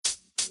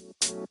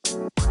Go.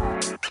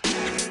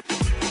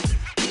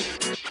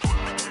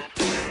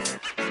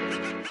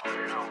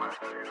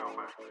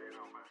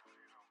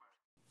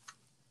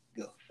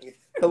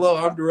 Hello,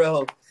 I'm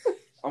Darrell.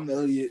 I'm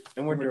Elliot.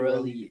 And we're Darrell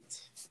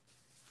Elliott.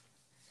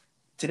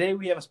 Today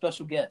we have a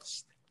special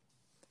guest.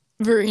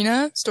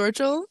 Verena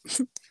Storchel.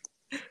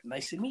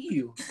 Nice to meet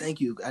you.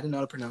 Thank you. I didn't know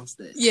how to pronounce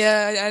that.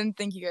 Yeah, I didn't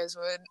think you guys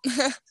would.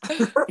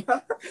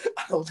 I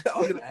was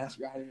going to ask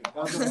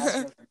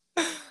her.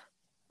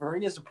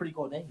 Verena is a pretty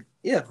cool name.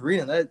 Yeah,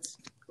 Verena. That's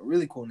a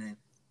really cool name.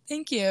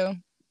 Thank you.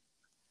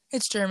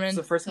 It's German. It's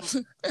the first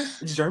time.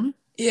 It's German?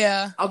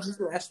 Yeah. I was just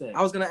going to ask that.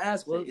 I was going to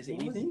ask, Well, is it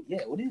anything?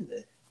 Yeah, what is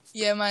it?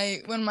 Yeah,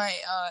 when my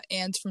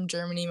aunt's from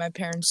Germany, my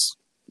parents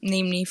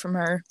named me from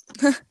her.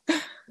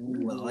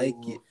 Ooh, I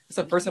like it. It's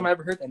the first time I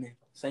ever heard that name.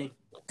 Same.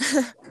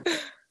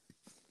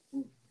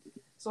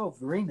 So,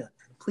 Verena,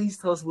 please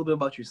tell us a little bit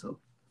about yourself.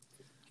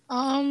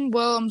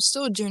 Well, I'm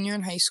still a junior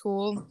in high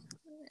school,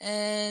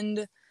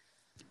 and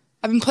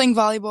I've been playing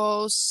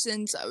volleyball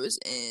since I was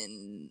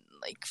in,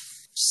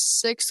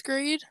 6th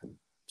grade.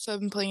 So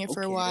I've been playing it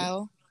for a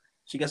while.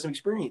 She got some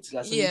experience.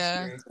 I see.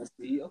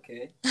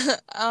 Okay.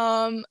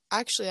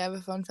 Actually, I have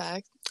a fun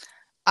fact.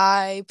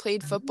 I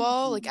played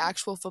football,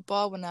 actual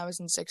football, when I was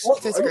in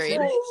 5th grade.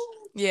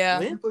 Yeah.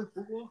 When?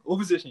 What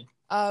position?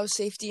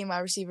 Safety and wide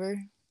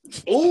receiver.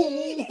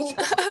 Oh!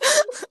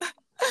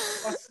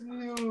 I see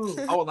you.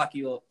 I will lock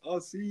you up.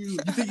 I'll see you. You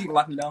think you can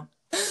lock me down?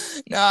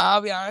 No,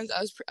 I'll be honest.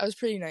 I was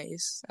pretty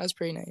nice.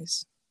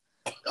 Nice.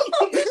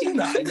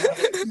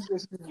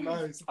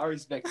 I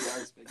respect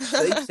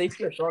you.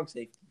 Safety or strong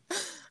safety?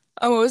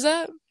 Oh, what was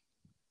that?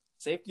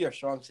 Safety or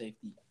strong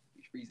safety?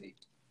 Free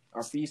safety.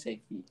 Or free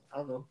safety? I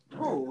don't know.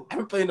 Oh. I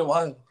haven't played in a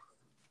while.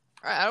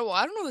 I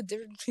don't know the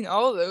difference between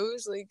all of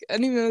those. I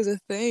didn't even know it was a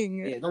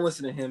thing. Yeah, don't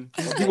listen to him.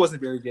 He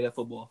wasn't very good at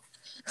football.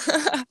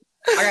 I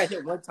got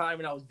hit one time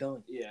and I was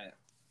done. Yeah.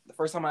 The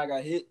first time I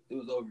got hit, it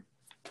was over.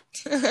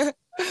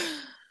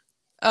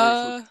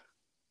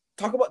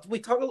 Talk about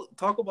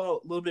a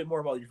little bit more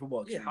about your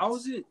football experience. Yeah, how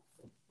was it?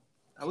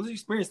 How was the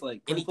experience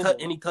like?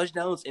 Any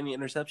touchdowns? Any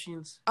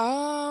interceptions?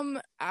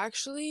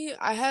 Actually,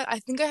 I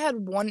think I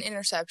had one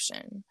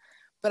interception,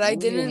 but I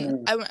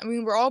didn't. I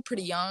mean, we're all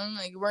pretty young.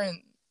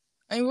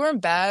 We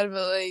weren't bad,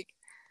 but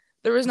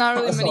there was not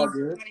really many.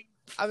 Good.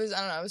 I don't know.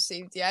 I was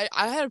safety. I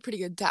had a pretty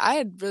good. I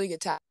had really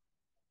good tackle.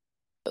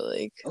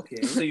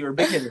 Okay, so you were a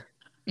big hitter.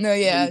 No,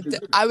 yeah,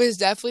 I was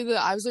definitely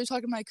I was there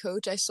talking to my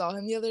coach. I saw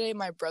him the other day at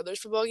my brother's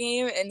football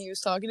game, and he was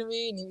talking to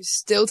me, and he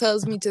still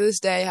tells me to this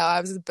day how I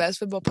was the best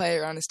football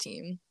player on his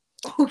team.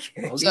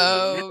 Okay.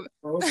 So.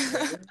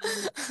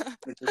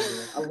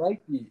 I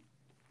like the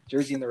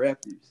jersey and the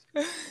Raptors.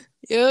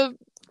 Yep.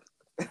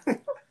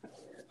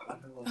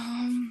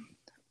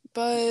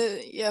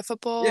 But yeah,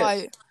 football.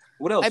 Yeah.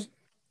 What else?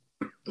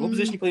 What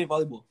position Mm. you play in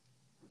volleyball?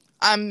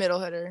 I'm middle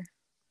hitter.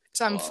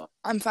 So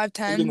I'm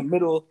 5'10". You're in the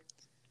middle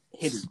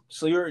hitter.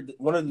 So you're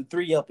one of the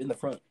three up in the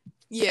front.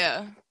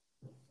 Yeah.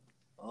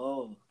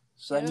 Oh,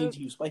 so that means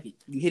you spike it.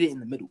 You hit it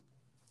in the middle.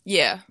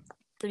 Yeah,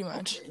 pretty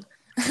much.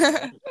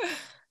 Okay.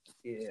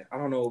 Yeah, I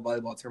don't know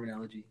volleyball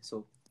terminology,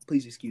 so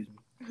please excuse me.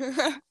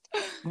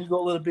 Can you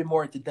go a little bit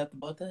more into depth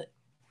about that?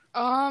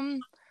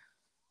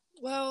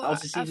 Well,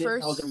 How's the season? at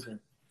first, How's everything?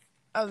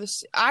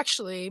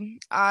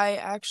 I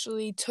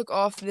actually took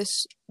off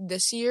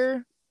this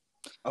year.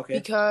 Okay.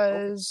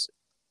 Because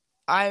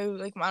I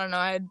don't know,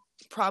 I had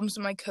problems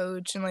with my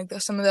coach and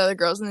some of the other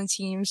girls on the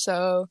team,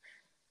 so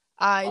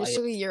I just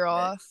took a year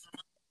off.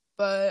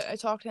 But I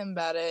talked to him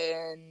about it,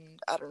 and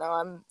I don't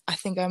know. I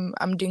think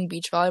I'm doing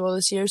beach volleyball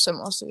this year, so I'm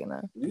also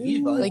gonna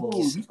Beach volleyball.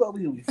 Beach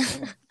volleyball will be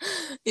fun.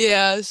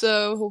 yeah.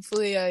 So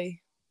hopefully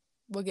I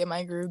will get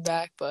my groove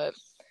back, but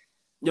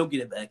You'll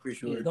get it back for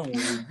sure. Yeah, don't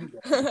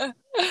worry.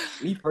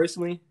 Me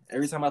personally,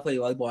 every time I play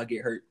volleyball, I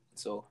get hurt,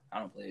 so I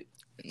don't play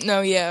it.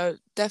 No, yeah,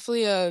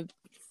 definitely a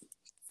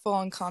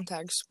full-on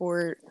contact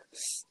sport.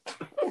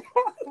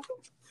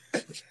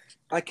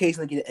 I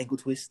occasionally get an ankle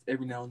twist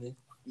every now and then.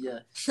 Yeah.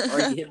 Or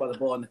you get hit by the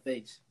ball in the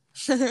face.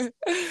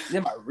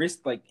 Then my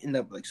wrist end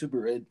up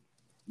super red.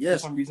 Yes.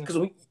 For some reason. Because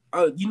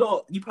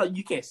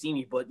you can't see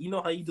me, but you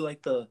know how you do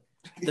the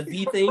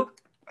V thing?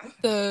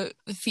 The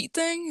feet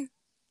thing?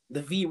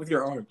 The V with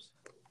your arms.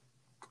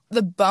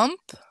 The bump?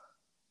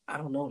 I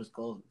don't know what it's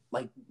called.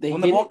 When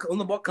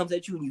the ball comes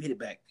at you and you hit it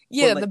back.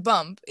 Yeah, the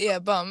bump. Yeah,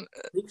 bump.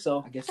 I think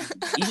so. I guess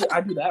Either I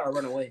do that or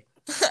run away.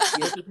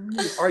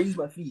 Or I use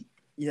my feet.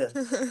 Yeah.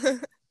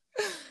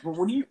 But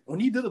when you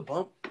do the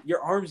bump, your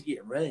arms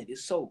get red. It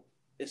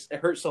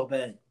hurts so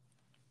bad.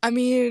 I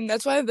mean,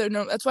 that's why you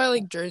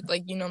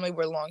normally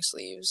wear long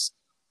sleeves.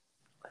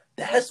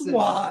 That's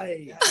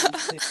why.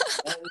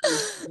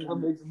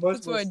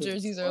 That's why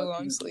jerseys are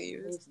long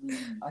sleeves.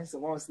 I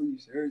said long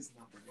sleeve shirts.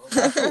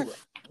 That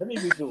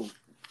made me feel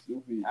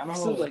stupid. I don't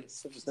It's know. like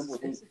such a simple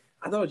thing.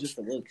 I thought it was just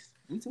the looks.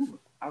 Me too.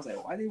 I was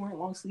like, why they wearing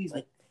long sleeves?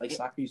 Like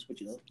soccer, you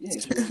switch it up. Yeah.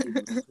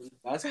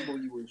 Basketball,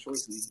 you wear short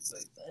sleeves.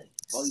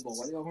 Volleyball,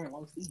 why they all wearing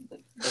long sleeves?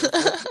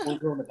 One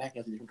girl in the back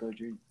has a different color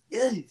jersey.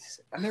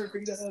 Yes. I never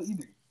figured that out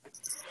either.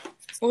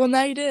 Well,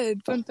 now you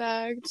did. Fun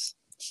fact.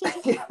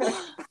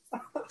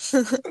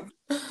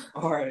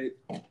 All right.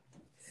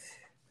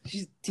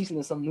 She's teaching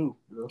us something new,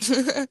 bro.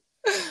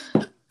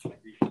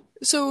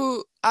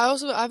 So I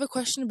have a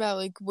question about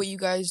like what you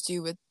guys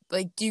do with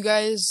like do you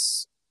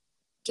guys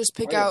just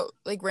pick out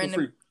like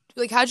random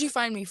like how'd you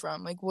find me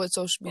from? Like what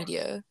social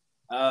media?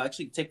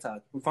 Actually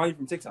TikTok. We found you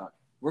from TikTok.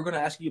 We're gonna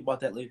ask you about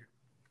that later.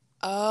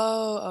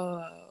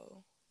 Oh.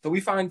 So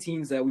we find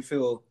teams that we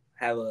feel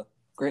have a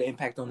great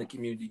impact on the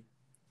community.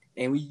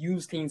 And we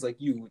use teams like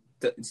you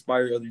to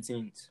inspire other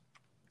teams.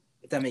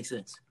 If that makes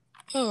sense.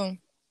 Oh.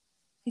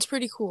 It's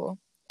pretty cool.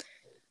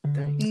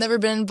 Thanks. Never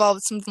been involved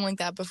with something like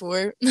that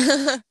before.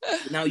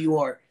 Now you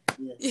are.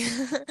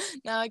 Yeah.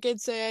 Now I could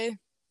say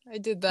I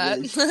did that.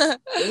 Yes.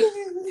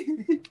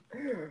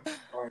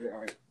 All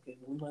right.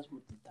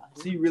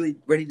 So you really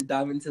ready to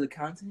dive into the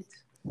content?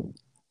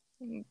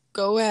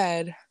 Go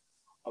ahead.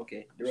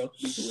 Okay, Darrell,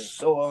 lead the way.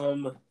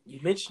 So,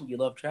 you mentioned you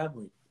love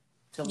traveling.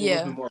 Tell me a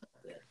little bit more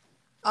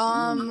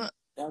about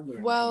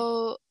that.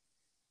 Well,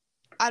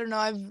 I don't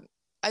know.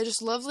 I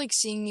just love like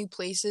seeing new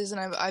places, and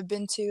I've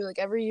been to like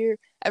everywhere.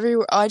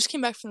 Oh, I just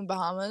came back from the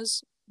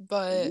Bahamas,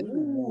 but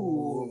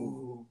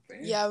Ooh,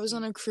 yeah, I was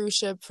on a cruise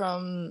ship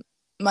from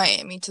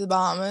Miami to the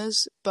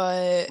Bahamas.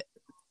 But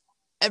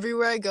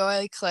everywhere I go,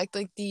 I collect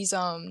like these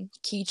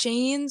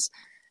keychains.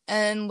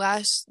 And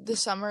past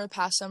summer,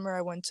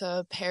 I went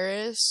to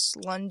Paris,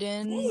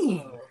 London,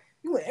 Dang,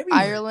 you went everywhere.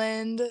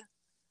 Ireland.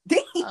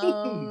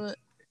 Dang.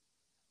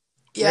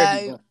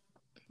 Yeah.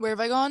 Where have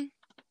I gone?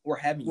 Where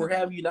have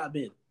you not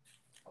been?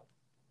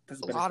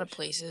 A lot of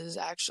places,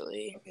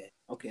 actually.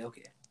 Okay.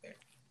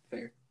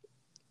 Fair.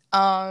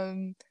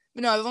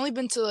 But no, I've only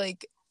been to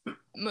like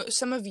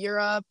some of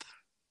Europe,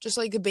 just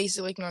like the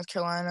basic, like North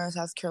Carolina,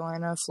 South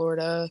Carolina,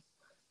 Florida.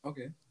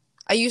 Okay.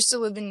 I used to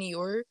live in New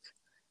York,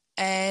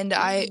 and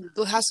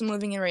the house I'm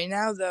living in right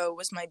now, though,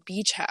 was my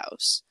beach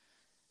house.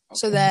 Okay.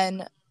 So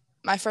then,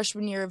 my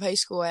freshman year of high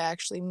school, I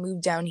actually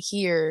moved down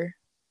here,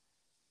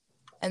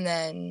 and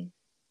then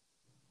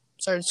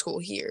started school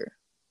here.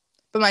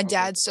 But my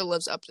dad still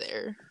lives up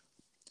there.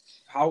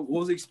 What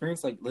was the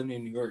experience like living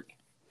in New York?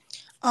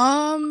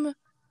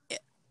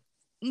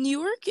 New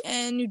York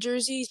and New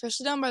Jersey,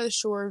 especially down by the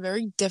shore,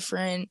 very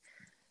different.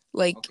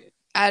 Like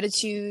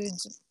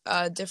attitudes,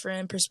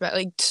 different perspective.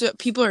 Like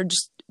people are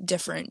just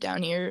different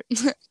down here.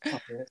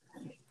 Okay.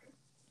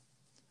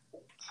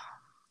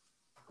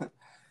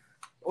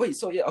 Wait,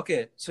 so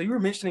so you were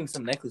mentioning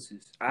some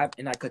necklaces. I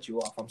cut you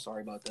off. I'm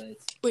sorry about that.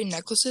 Wait,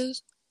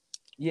 necklaces?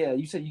 Yeah,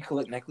 you said you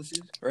collect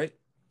necklaces, right?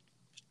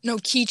 No,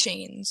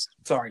 keychains.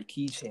 Sorry,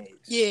 keychains.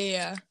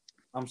 Yeah.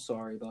 I'm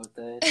sorry about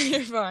that.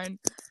 You're fine.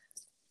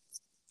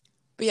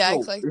 But yeah, I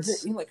collect.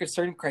 Is it like a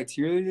certain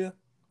criteria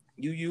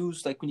you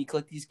use like when you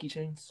collect these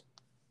keychains?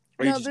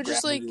 Or no, they're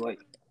just like.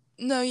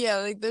 No, yeah,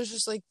 like there's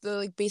just like the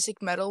like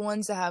basic metal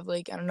ones that have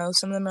like I don't know,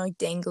 some of them are like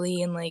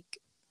dangly and like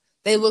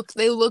they look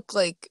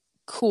like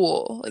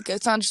cool. Like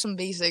it's not just some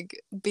basic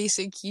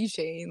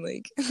keychain.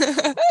 Like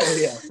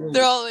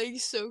they're all like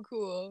so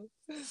cool.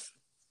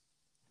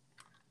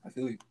 I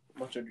feel you.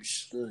 Much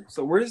understood.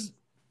 So where's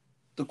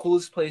the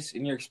coolest place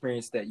in your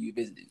experience that you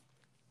visited?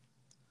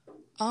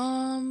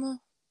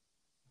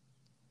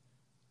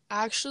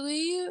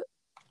 Actually,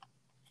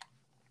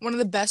 one of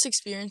the best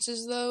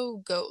experiences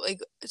though,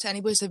 to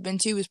any place I've been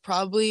to is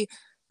probably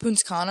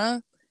Punta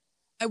Cana.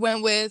 I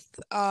went with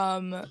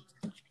a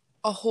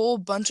whole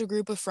bunch of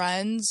group of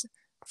friends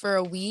for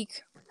a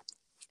week,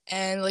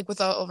 and like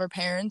with all of our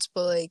parents,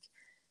 but like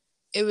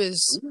it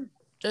was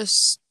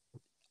just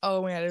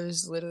oh man, it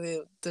was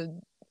literally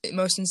the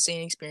most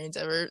insane experience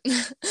ever.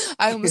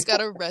 I almost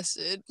got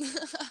arrested.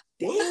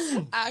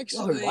 Damn.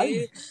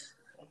 Actually.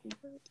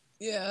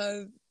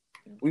 Yeah.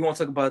 We won't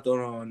talk about that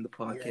on the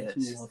podcast.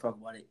 We won't talk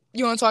about it.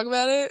 You want to talk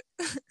about it?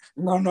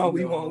 No,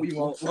 we won't. We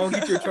won't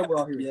get you in trouble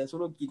out here. Yes, we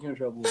don't get you in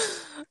trouble.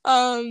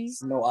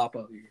 No op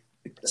out here.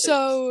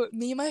 So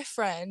me and my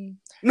friend.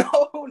 No.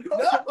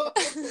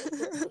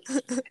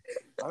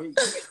 I mean,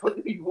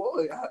 you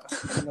would.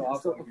 No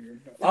op out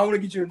here. I don't want to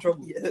get you in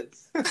trouble.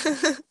 Yes.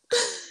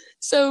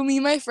 So me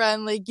and my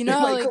friend, like you know,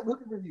 how, like.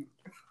 Looking for you.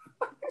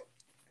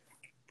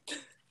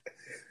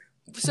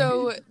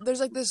 So there's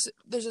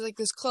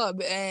this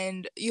club,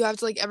 and you have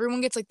to like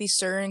everyone gets like these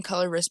certain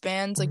color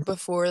wristbands like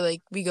before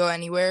like we go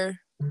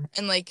anywhere,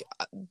 and like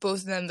both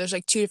of them there's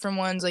like two different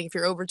ones like if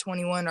you're over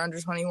 21 or under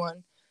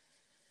 21.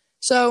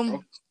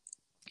 So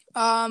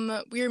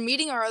we were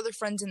meeting our other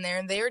friends in there,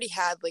 and they already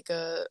had like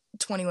a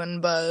 21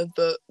 above,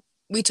 but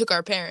we took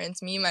our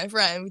parents, me and my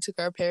friend, we took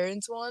our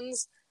parents'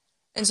 ones,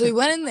 and so we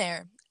went in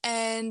there,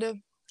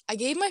 and I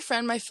gave my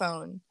friend my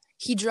phone.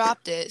 He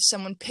dropped it.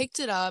 Someone picked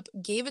it up,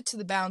 gave it to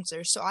the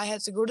bouncer. So I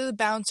had to go to the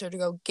bouncer to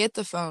go get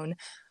the phone.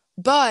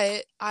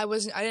 But I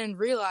didn't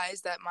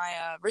realize that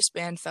my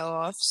wristband fell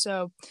off.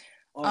 So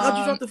how'd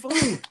you drop the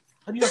phone?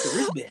 How'd you drop the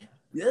wristband?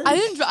 Yes.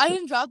 I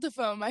didn't drop the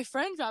phone. My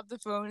friend dropped the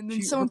phone, and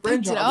then someone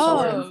picked it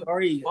up. I'm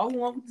sorry. I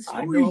know.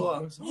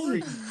 I'm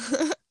sorry.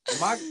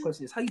 My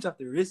question is, how you drop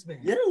the wristband?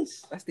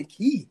 Yes, that's the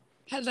key.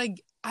 How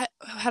did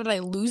I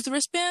lose the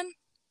wristband?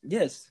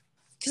 Yes.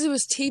 because it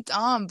was taped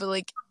on, but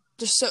like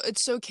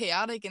it's so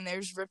chaotic and they're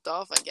just ripped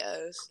off, I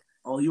guess.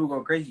 Oh, you were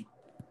going crazy.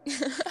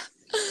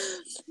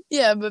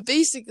 Yeah, but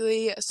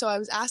basically, so I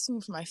was asking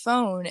for my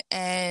phone,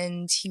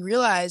 and he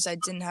realized I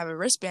didn't have a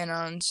wristband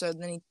on, so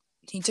then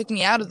he took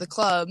me out of the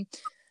club,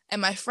 and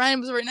my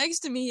friend was right next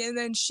to me, and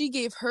then she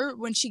gave her,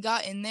 when she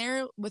got in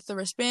there with the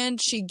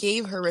wristband, she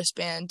gave her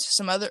wristband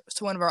to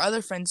one of our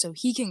other friends so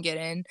he can get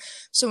in.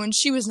 So when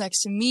she was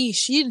next to me,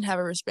 she didn't have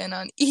a wristband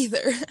on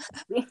either.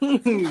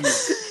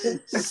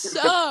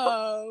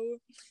 So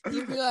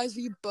he realized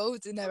we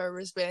both didn't have a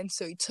wristband,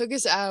 so he took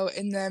us out,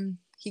 and then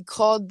he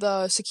called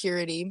the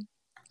security.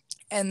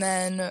 And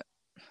then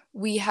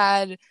we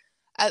had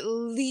at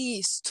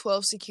least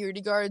 12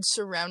 security guards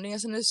surrounding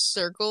us in a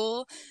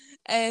circle,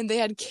 and they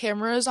had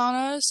cameras on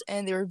us,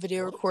 and they were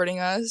video recording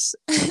us.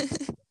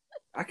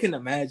 I can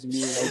imagine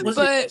being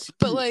but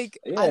like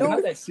I don't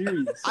not that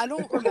serious. I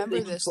don't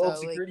remember this though.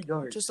 Security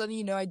guards. Just letting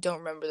you know, I don't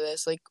remember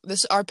this. Like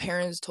this, our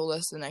parents told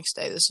us the next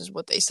day. This is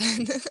what they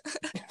said.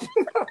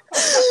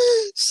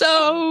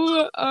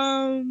 So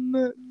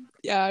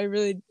yeah,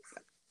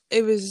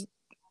 it was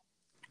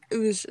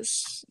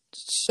just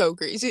so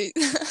crazy.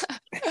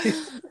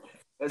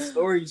 That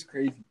story is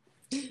crazy.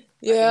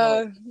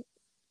 Yeah.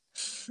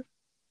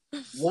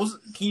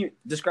 Can you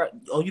describe?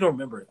 Oh, you don't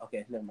remember it.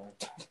 Okay, never mind.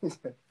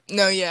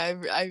 No, yeah.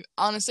 I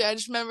honestly, I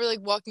just remember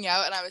like walking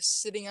out, and I was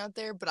sitting out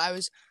there, but I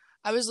was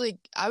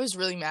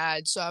really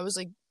mad. So I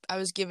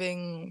was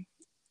giving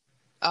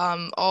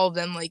all of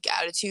them like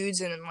attitudes,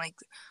 and then like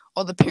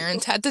all the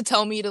parents had to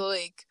tell me to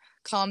like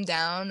calm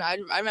down. I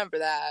remember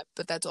that,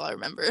 but that's all I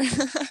remember.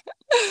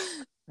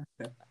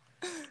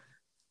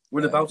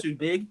 Were the bouncers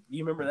big? Do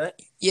you remember that?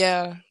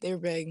 Yeah, they were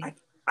big.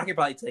 I could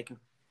probably take them.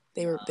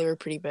 They were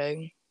pretty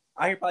big.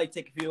 I could probably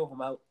take a few of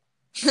them out.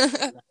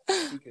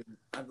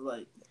 I'd be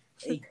like,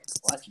 hey,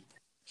 watch it.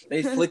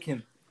 They flick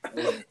him.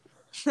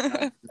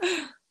 This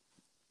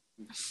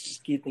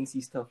kid thinks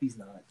he's tough. He's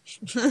not.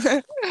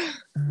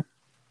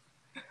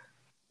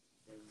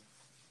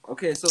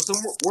 Okay, so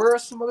where are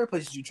some other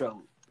places you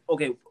traveled?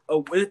 Okay,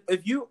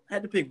 if you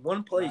had to pick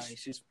one place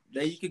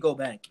that you could go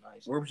back,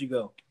 where would you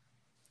go?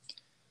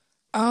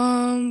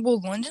 Well,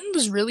 London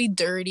was really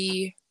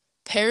dirty.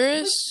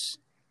 Paris,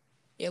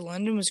 yeah,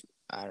 London was,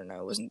 I don't know,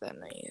 it wasn't that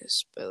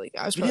nice, but like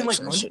I was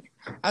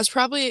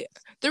probably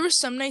there were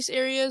some nice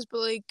areas, but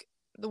like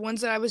the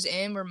ones that I was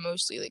in were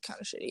mostly like kind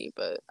of shitty.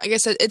 But I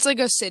guess it's like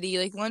a city,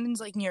 like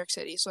London's like New York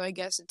City, so I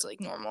guess it's like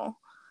normal.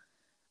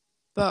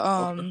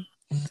 But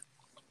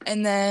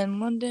and then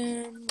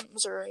London,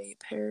 Missouri,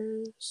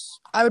 Paris.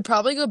 I would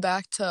probably go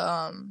back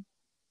to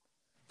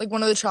like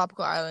one of the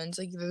tropical islands,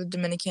 like either the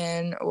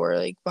Dominican or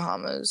like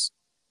Bahamas,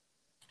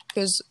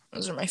 because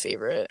those are my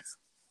favorite.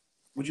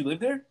 Would you live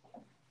there?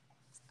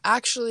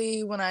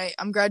 Actually, when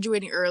I'm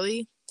graduating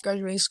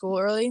school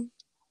early,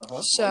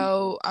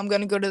 so I'm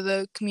gonna go to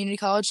the community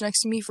college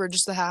next to me for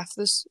just the half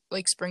this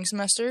like spring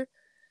semester,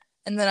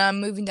 and then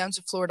I'm moving down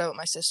to Florida with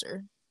my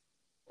sister.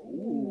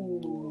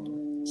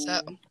 Ooh.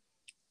 So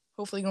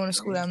hopefully going to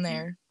school down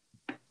there.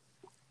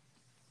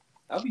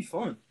 That'd be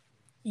fun.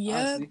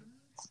 Yeah. Honestly.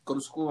 Go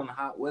to school in the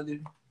hot weather.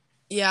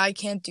 Yeah, I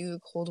can't do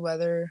cold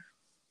weather.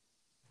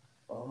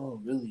 Oh,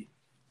 really?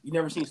 You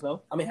never seen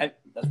snow? I mean,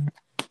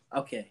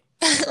 okay.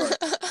 Sorry.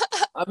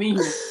 I mean,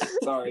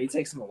 sorry. It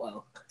takes them a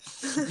while.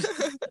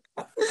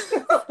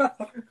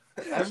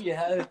 I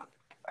mean,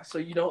 so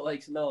you don't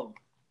like snow?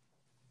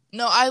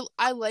 No,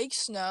 I like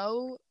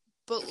snow,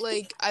 but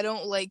like I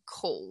don't like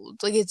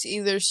cold. Like it's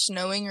either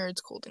snowing or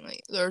it's cold,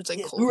 or it's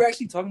like cold. We were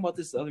actually talking about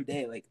this the other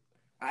day. Like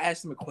I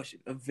asked him a question,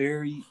 a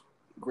very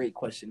great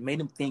question, made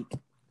him think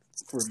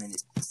for a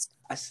minute.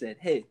 I said,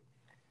 "Hey,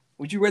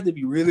 would you rather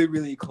be really,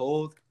 really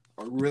cold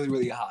or really,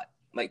 really hot?"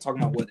 Like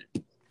talking about weather.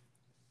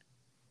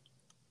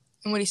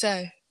 And what did he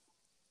say?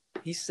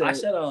 He said,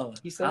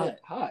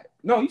 hot.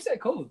 No, you said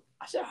cold.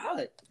 I said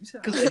hot.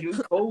 Because if you're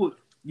cold,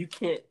 you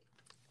can't.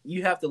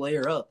 You have to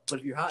layer up. But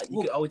if you're hot,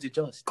 you can always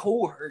adjust.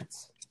 Cold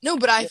hurts. No,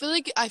 but I feel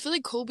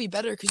like cold be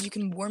better because you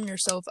can warm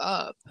yourself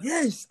up.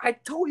 Yes, I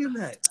told him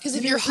that. Because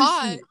if you're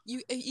hot,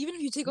 even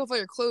if you take off all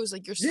your clothes,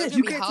 like you're still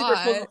gonna be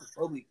hot. Take your clothes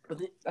off, but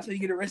that's how you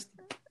get arrested.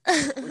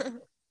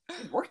 It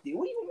worked. What do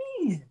you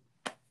mean?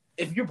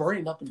 If you're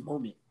burning up in the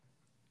moment,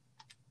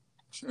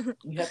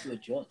 you have to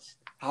adjust.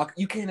 How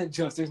you can't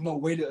adjust? There's no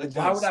way to adjust.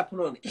 Why would I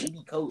put on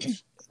 80 coats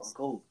if I'm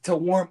cold? To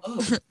warm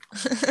up.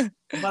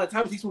 By the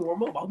time these will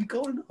warm up, I'll be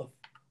cold enough.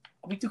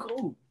 I'll be too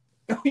cold.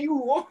 You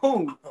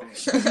won't.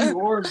 You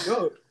warmed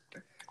up.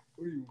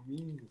 What do you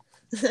mean?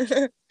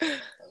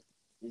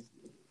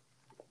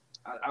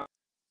 I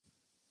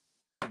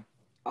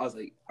was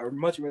like, I would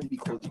much rather be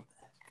cold.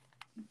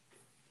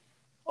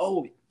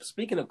 Oh,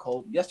 speaking of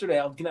cold, yesterday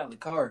I was getting out of the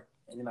car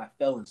and then I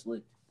fell and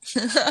slipped.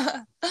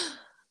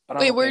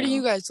 Wait, where do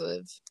you guys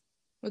live?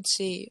 Let's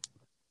see.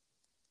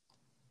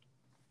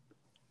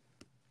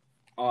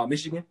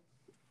 Michigan.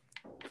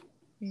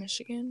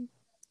 Michigan?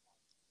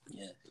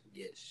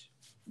 Yes.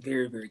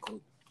 Very, very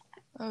cold.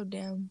 Oh,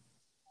 damn.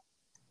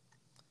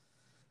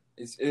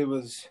 It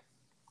was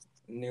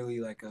nearly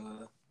like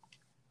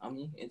How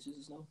many inches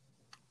of snow?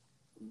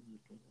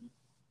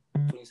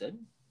 27?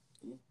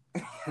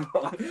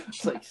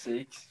 It's like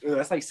 6.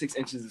 That's like 6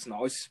 inches of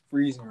snow. It's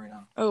freezing right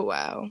now. Oh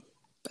wow,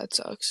 that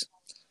sucks.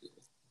 It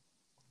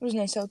was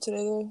nice out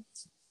today though.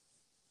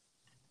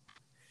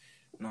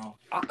 No,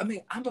 I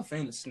mean I'm a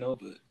fan of snow,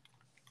 but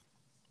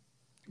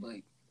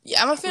like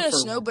Yeah, I'm a fan of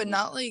prefer snow, but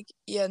not like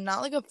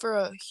for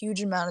a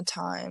huge amount of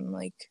time.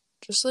 Like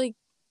just like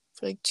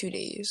for like 2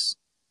 days.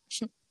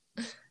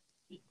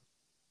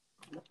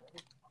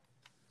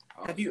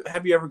 Have you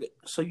ever?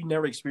 So you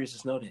never experienced a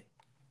snow day?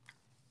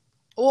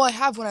 Well, I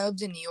have when I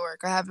lived in New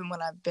York. I haven't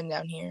when I've been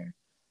down here.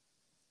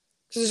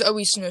 Because there's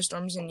always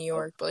snowstorms in New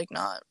York, but like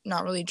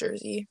not really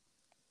Jersey.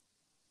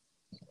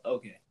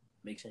 Okay,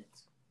 makes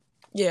sense.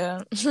 Yeah.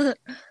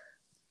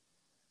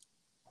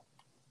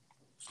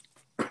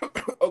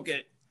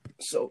 Okay,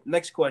 so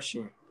next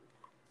question.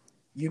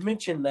 You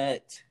mentioned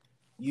that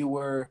you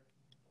were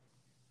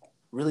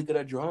really good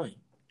at drawing.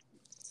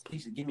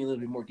 Please give me a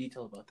little bit more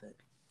detail about that.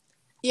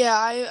 Yeah,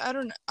 I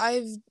don't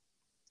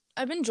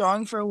I've been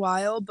drawing for a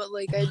while, but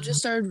like I just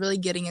started really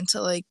getting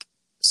into like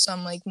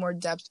some like more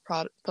depth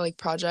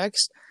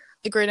projects.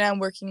 Like right now I'm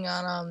working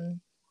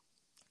on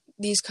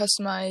these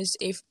customized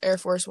Air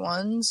Force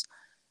Ones.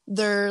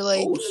 They're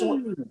like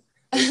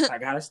I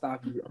gotta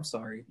stop you. I'm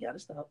sorry. You gotta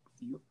stop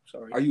you.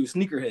 Sorry. Are you a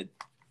sneakerhead?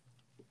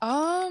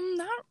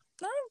 Not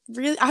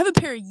really. I have a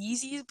pair of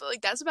Yeezys, but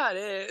like that's about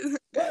it.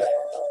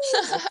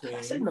 Okay.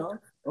 I said no.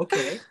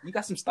 Okay, you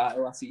got some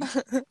style. I see.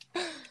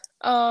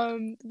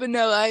 But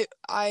no,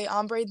 I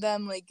ombre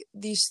them like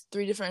these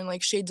 3 different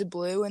like shades of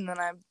blue, and then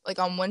I'm like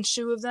on one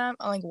shoe of them,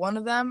 on like one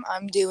of them,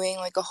 I'm doing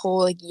like a whole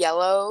like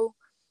yellow,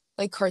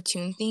 like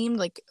cartoon themed.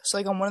 Like so,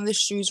 like on one of the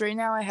shoes right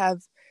now, I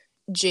have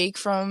Jake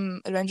from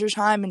Adventure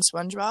Time and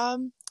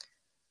SpongeBob,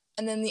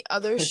 and then the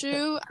other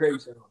shoe,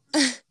 Great show.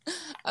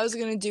 I was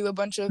gonna do a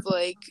bunch of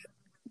like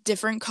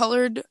different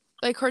colored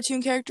like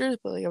cartoon characters,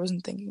 but like I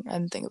didn't think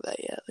of that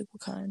yet. Like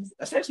what kind?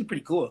 That's actually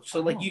pretty cool.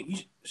 So like you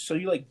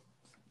like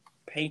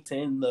paint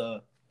in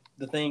the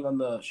thing on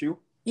the shoe?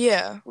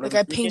 Yeah, like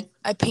Whatever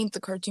I paint the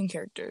cartoon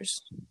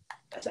characters.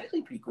 That's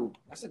actually pretty cool.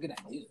 That's a good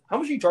idea. How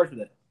much do you charge for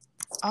that?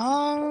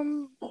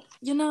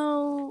 You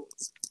know,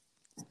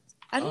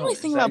 I don't really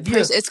think it's about idea.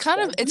 price. It's kind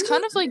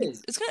of like It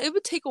is. it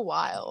would take a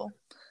while.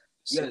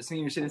 You got a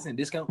senior citizen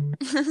discount?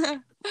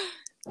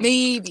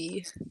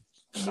 Maybe.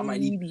 I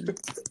might need.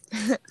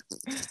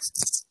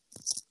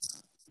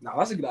 No,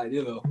 that's a good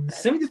idea though.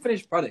 Send me the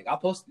finished product. I'll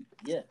post it.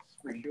 Yes,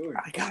 for sure.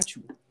 I got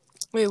you.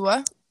 Wait,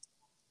 what?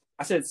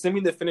 I said send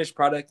me the finished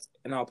product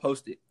and I'll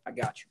post it. I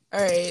got you.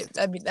 All right,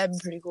 that'd be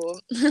pretty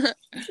cool. You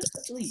should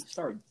actually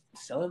start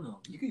selling them.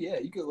 You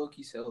could low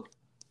key sell.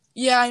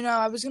 Yeah, I know.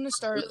 I was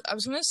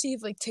gonna see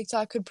if like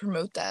TikTok could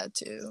promote that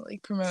too.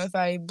 Like promote if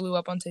I blew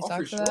up on TikTok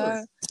for for sure.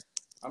 that.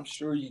 I'm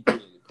sure you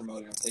could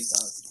promote it on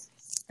TikTok.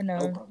 I know.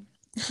 No problem.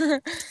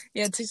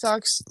 Yeah,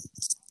 TikToks.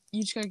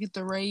 You just gotta get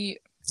the right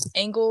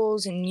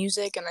angles and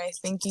music, and I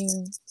think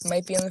you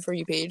might be on the For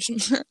You page.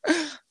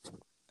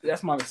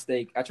 That's my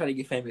mistake. I try to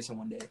get famous in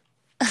one day.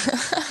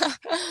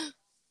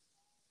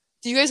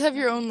 Do you guys have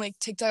your own like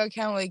TikTok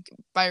account like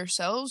by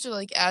yourselves or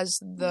like as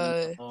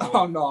the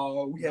Oh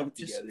no, we have it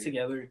just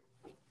together.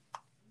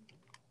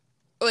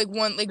 like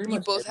one like Pretty you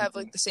much both have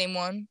everything. like the same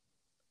one?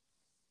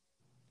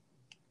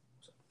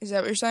 Is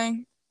that what you're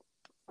saying?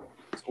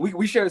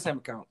 We share the same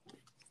account.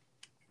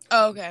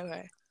 Oh,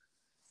 okay.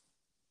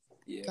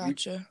 Yeah,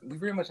 Gotcha. we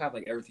pretty much have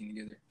like everything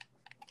together.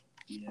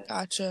 Yeah.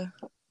 Gotcha.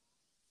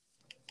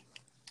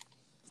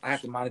 I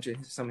have to monitor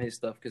some of his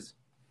stuff because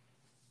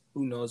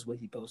who knows what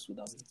he posts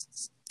without me.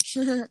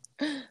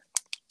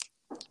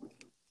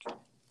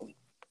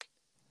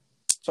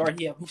 Sorry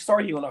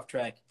he went off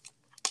track.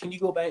 Can you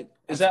go back?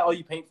 Is that all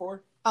you paint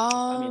for?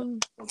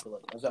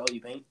 Is that all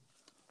you paint?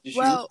 Just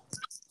Well,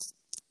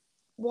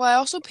 I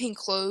also paint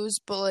clothes,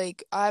 but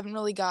like I haven't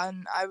really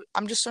I'm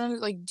just starting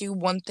to like do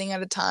one thing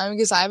at a time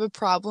because I have a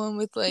problem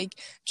with like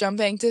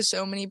jumping to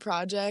so many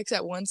projects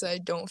at once that I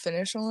don't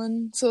finish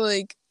one. So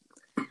like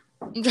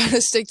I'm trying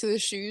to stick to the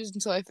shoes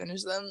until I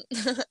finish them.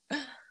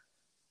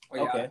 Oh,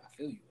 yeah, Okay. I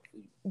feel you.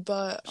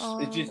 But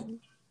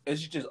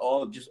It's just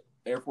all just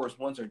Air Force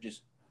Ones or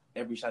just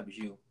every type of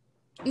shoe?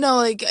 no,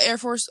 like Air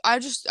Force. I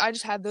just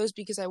had those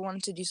because I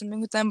wanted to do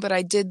something with them. But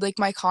I did like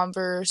my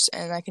Converse,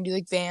 and I can do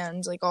like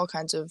Vans, like all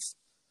kinds of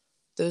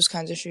those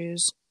kinds of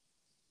shoes.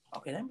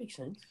 Okay, that makes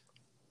sense.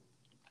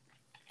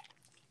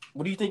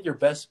 What do you think your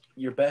best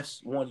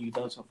one you've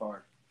done so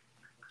far?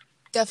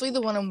 Definitely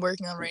the one I'm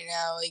working on right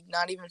now. Like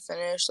not even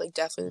finished. Like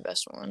definitely the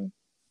best one.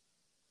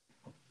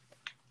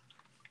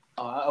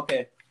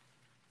 Okay.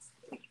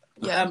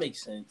 Yeah. That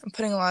makes sense. I'm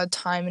putting a lot of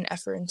time and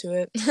effort into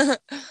it.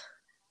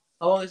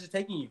 How long is it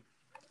taking you?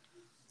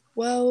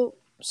 Well,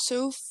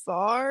 so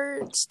far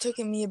it's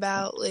taken me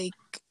about like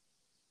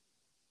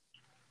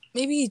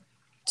maybe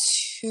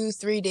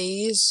 2-3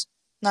 days,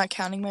 not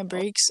counting my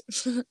breaks.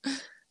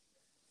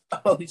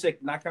 Oh, you said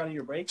not counting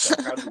your breaks? Or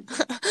counting your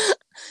breaks?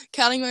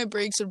 Counting my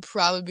breaks would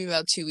probably be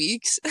about 2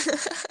 weeks.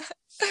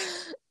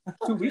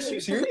 2 weeks? You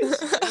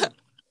serious?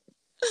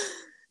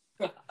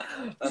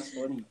 That's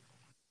funny.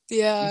 You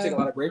Yeah. take a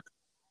lot of breaks?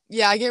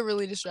 Yeah, I get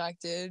really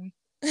distracted.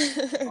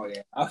 Oh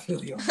yeah, I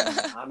feel you on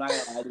that. I'm not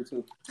gonna lie, I do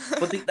too.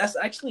 But that's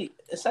actually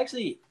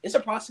it's a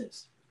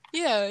process.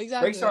 Yeah,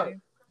 exactly.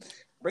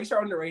 Breaks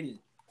are underrated.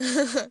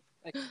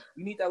 Like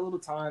you need that little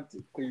time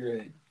to clear your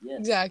head. Yeah.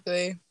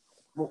 Exactly.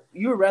 Well,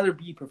 you would rather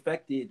be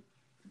perfected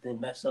than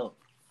mess up.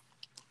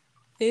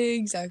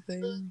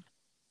 Exactly.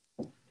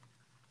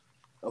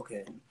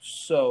 Okay,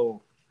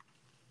 so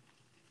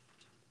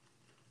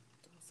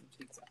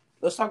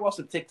let's talk about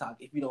some TikTok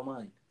if you don't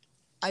mind.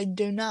 I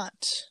do not.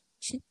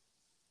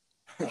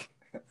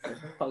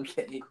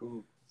 Okay,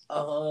 cool.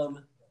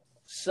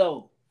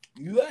 So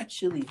you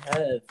actually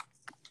have.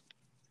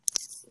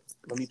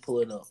 Let me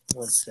pull it up.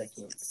 1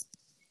 second.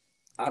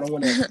 I don't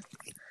want to.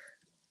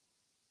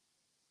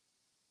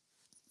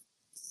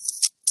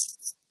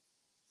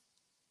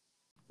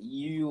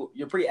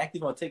 You're pretty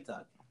active on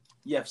TikTok.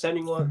 You have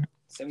 71,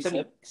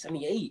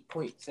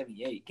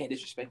 78.78. Can't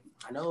disrespect me.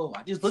 I know.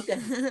 I just looked at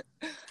it.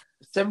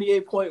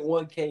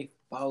 78.1K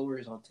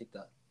followers on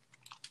TikTok,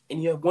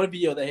 and you have one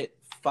video that hit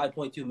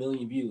 5.2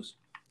 million views.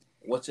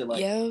 What's it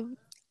like? Yeah,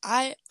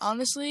 I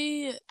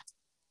honestly,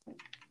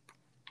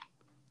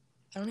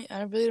 I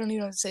really don't even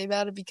know what to say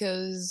about it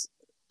because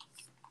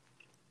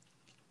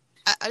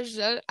I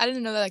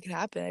didn't know that could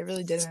happen. I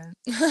really didn't.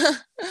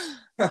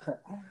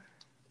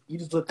 You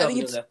just looked I up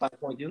think and it was at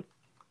 5.2.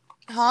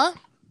 Huh?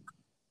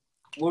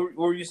 What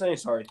were you saying?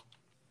 Sorry.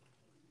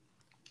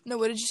 No,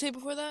 what did you say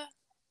before that?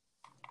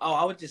 Oh,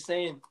 I was just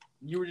saying.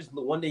 You were just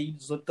one day you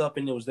just looked up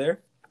and it was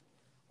there.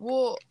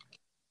 Well,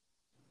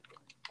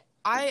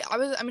 I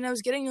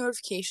was getting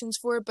notifications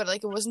for it, but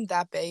like it wasn't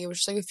that big. It was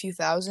just like a few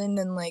thousand,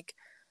 and like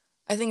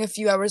I think a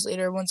few hours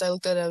later, once I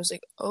looked at it, I was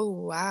like, oh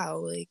wow,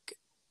 like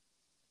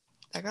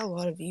that got a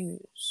lot of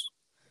views.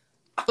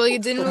 But like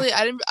it didn't really.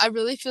 I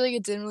really feel like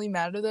it didn't really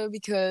matter though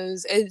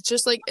because it's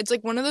just like it's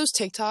like one of those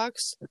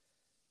TikToks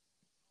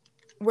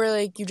where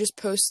like you just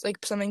post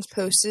like something's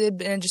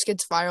posted and it just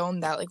gets viral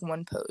in that like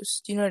one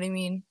post. You know what I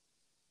mean?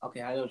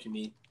 Okay, I know what you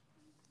mean.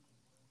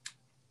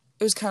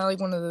 It was kind of like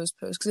one of those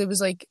posts because it was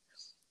like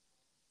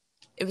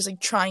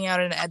trying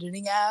out an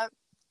editing app.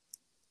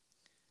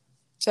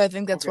 So I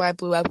think that's why it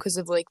blew up because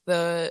of like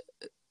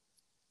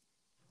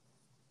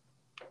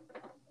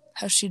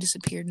how she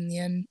disappeared in the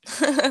end.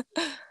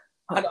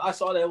 I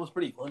saw that. It was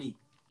pretty funny.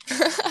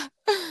 What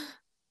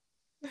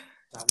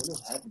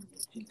happened?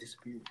 She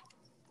disappeared.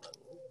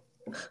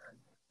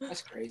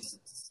 That's crazy.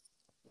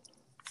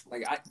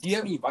 Like, do you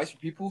have any advice for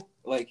people,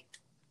 like,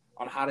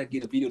 on how to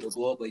get a video to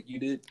blow up like you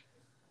did?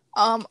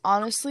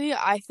 Honestly,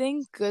 I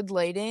think good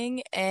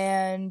lighting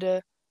and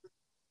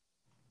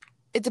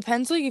it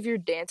depends, like, if you're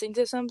dancing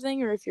to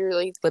something or if you're,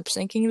 like, lip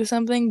syncing to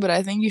something, but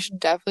I think you should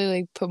definitely,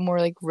 like, put more,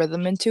 like,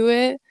 rhythm into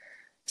it.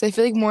 So I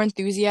feel like more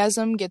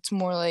enthusiasm gets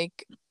more,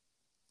 like,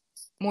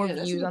 more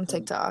views on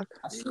TikTok.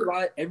 I see a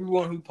lot.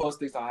 Everyone who posts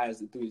TikTok has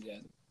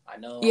enthusiasm. I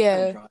know.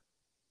 Yeah.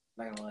 I'm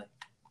not gonna lie.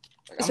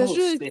 Like,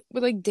 especially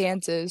with, like,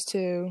 dances,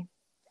 too.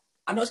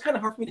 I know it's kind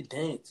of hard for me to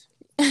dance.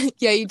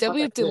 Yeah, you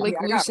definitely have to, like,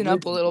 loosen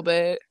up a little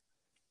bit.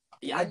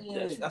 Yeah,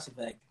 that's a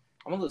fact.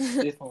 I'm a little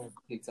stiff on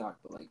TikTok,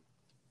 but, like,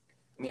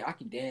 I mean, I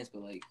can dance,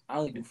 but, like, I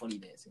only do funny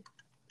dancing.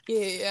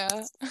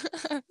 Yeah.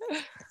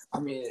 I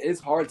mean,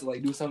 it's hard to,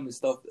 like, do some of the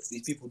stuff that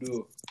these people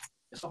do.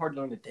 It's so hard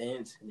to learn to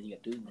dance, and then you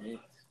got to do the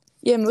dance.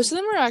 Yeah, most of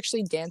them are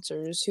actually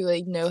dancers who,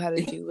 like, know how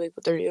to do, like,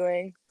 what they're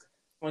doing.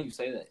 Why don't you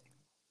say that?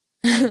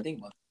 I didn't think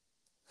about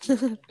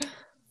it.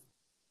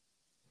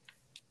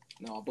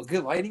 No, but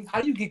good lighting? How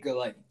do you get good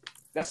lighting?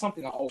 That's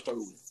something I always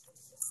struggle with.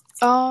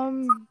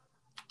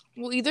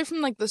 Well, either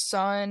from, like, the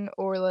sun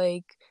or,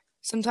 like,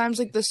 sometimes,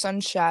 like, the sun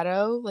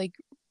shadow, like,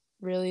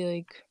 really,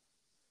 like,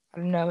 I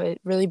don't know,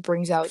 it really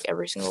brings out, like,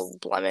 every single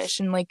blemish.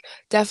 And, like,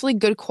 definitely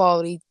good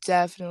quality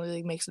definitely,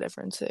 like, makes a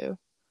difference, too.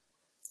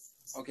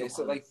 Okay,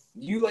 so, like,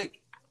 you,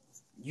 like,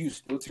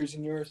 use filters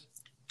in yours?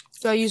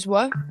 Do I use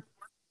what?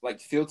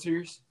 Like,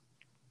 filters?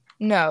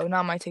 No,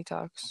 not my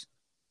TikToks.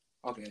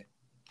 Okay.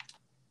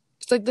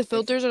 It's, like, the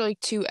filters are,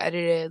 like, too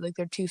edited. Like,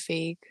 they're too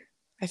fake,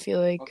 I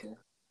feel like. Okay.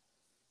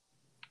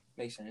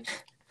 Makes sense.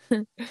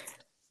 I'm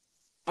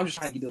just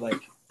trying to get to,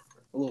 like,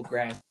 a little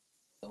graph.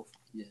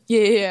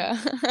 Yeah.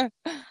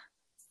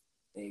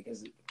 Hey,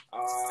 because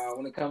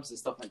when it comes to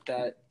stuff like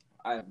that,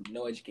 I have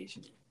no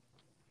education.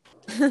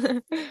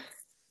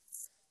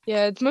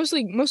 Yeah, it's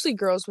mostly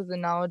girls with the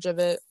knowledge of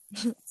it.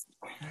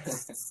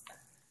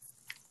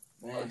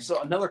 Man,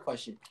 so another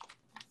question.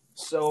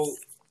 So,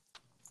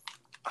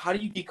 how do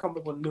you come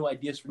up with new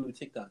ideas for new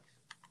TikToks?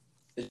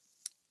 You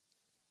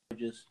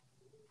just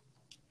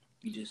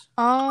sit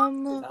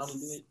down and do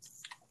it?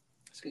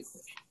 That's a good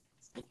question.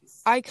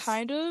 I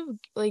kind of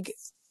like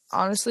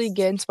honestly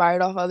get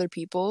inspired off other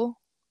people.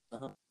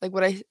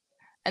 Like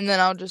and then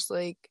I'll just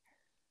like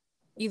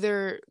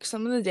either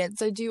some of the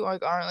dances I do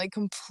aren't like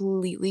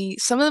completely.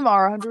 Some of them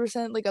are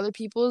 100% like other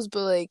people's,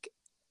 but like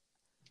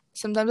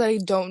sometimes I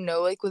don't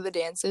know like what the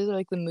dances or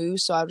like the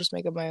moves, so I'll just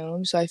make up my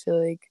own. So I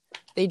feel like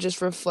they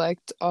just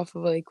reflect off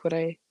of like what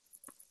I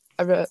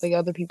like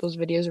other people's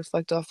videos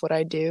reflect off what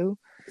I do.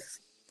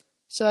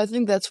 So I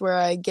think that's where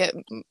I get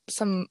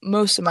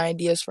most of my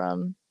ideas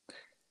from.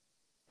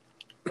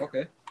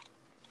 Okay.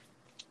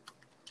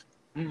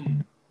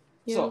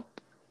 Yeah. So,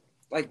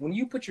 like, when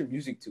you put your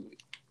music to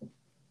it,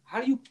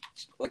 how do you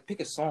like pick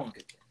a song?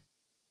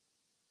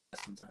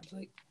 Sometimes,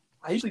 like,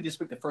 I usually just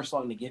pick the first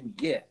song to give me.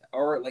 Yeah,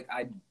 or like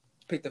I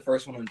pick the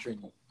first one on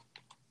trending.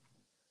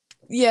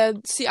 Yeah,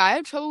 see, I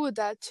have trouble with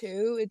that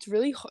too. It's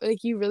really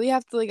like you really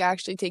have to like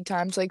actually take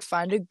time to like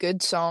find a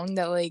good song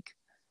that like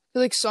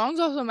songs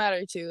also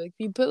matter too. Like if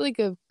you put like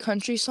a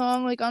country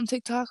song like on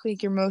TikTok,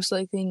 like you're most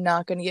likely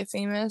not gonna get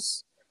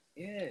famous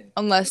Yeah.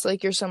 unless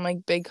like you're some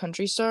like big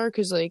country star,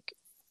 because like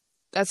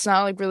that's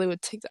not like really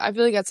what TikTok. I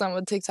feel like that's not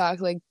what TikTok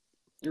like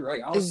You're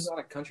right. I don't see a lot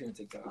of country on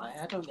TikTok. I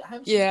haven't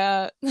seen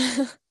yeah.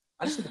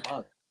 I just see the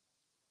pop.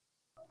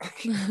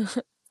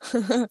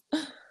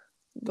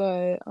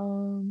 But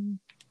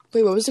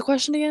wait, what was the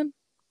question again?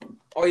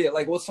 Oh yeah,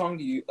 like what song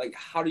do you like?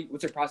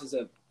 What's your process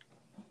of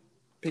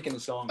picking a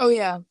song? Oh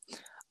yeah.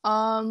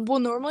 Well,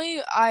 normally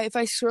if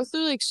I scroll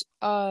through like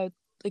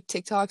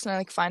TikToks and I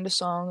like find a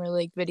song or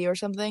like video or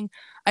something,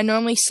 I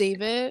normally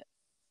save it.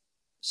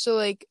 So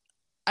like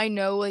I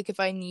know like if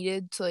I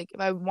needed to like if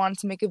I wanted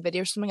to make a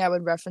video or something, I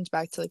would reference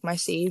back to like my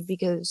save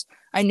because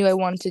I knew I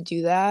wanted to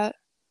do that.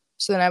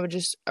 So then I would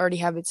just already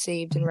have it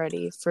saved and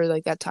ready for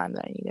like that time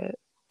that I need it.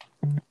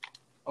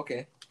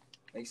 Okay,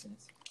 makes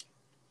sense.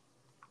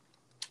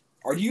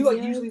 Or do you like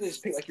Yeah. usually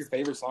just pick like your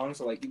favorite songs?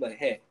 So like you like,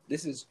 hey,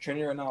 this is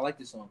trending right now. I like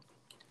this song.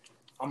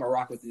 I'm gonna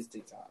rock with this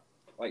TikTok.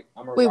 Like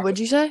I'm gonna. Wait, rock what'd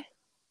you say?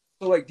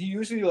 So like, do you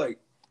usually like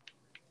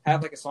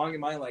have like a song in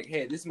mind? Like,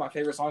 hey, this is my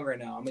favorite song right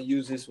now. I'm gonna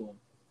use this one.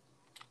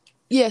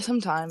 Yeah,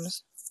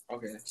 sometimes.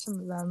 Okay, Some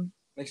of them.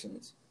 makes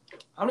sense.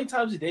 How many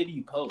times a day do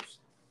you post?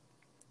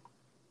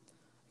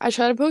 I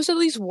try to post at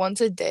least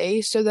once a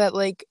day so that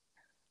like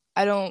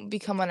I don't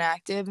become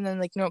inactive, and then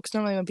like no, because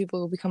normally when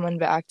people become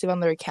inactive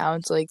on their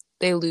accounts, like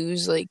they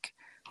lose like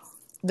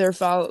their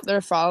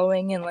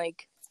following and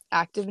like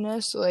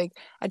activeness. So like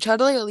I try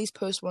to like at least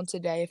post once a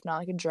day, if not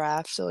like a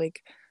draft, so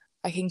like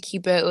I can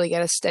keep it like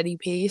at a steady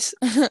pace.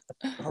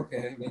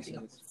 Okay, makes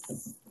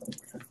sense.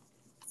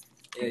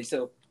 Yeah,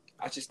 so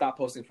I should stop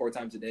posting 4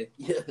 times a day.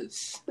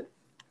 Yes.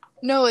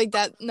 No, like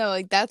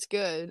that's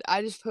good.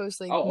 I just post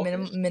like Oh, okay.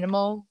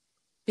 minimal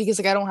because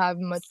like I don't have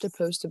much to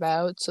post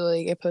about, so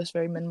like I post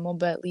very minimal,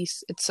 but at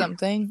least it's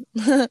something.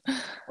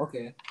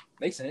 Okay,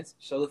 makes sense.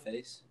 Show the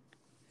face.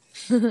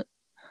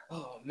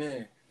 Oh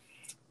man,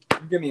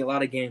 you give me a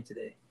lot of game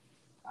today.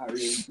 I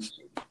really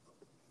appreciate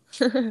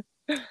it.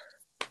 What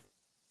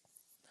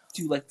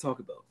do you like to talk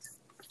about?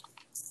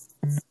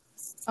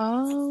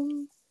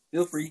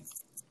 Feel free.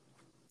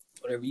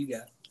 Whatever you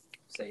got,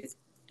 say it.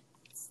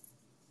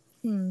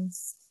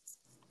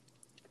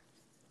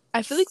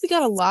 I feel like we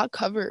got a lot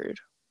covered.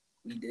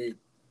 We did.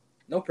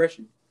 No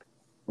pressure.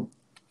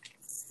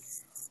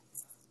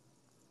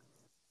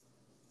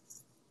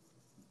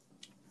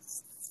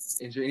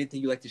 Is there anything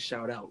you like to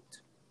shout out?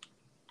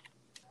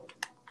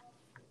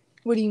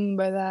 What do you mean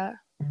by that?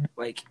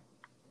 Like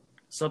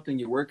something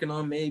you're working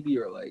on, maybe,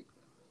 or like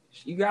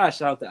you gotta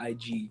shout out the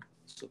IG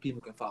so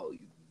people can follow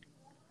you.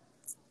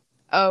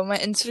 Oh, my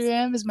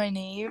Instagram is my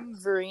name,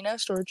 Verena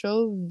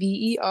Storchel,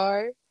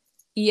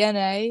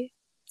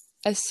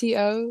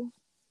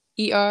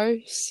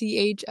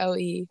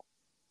 VERENASTOERCHLE.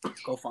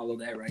 Go follow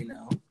that right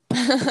now.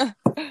 I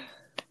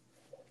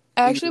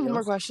actually have one more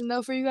else? question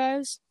though for you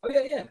guys. Oh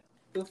yeah.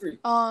 Feel free.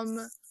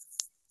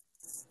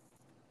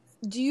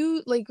 Do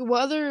you like how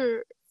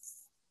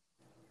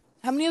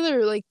many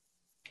other like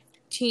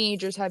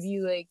teenagers have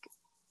you like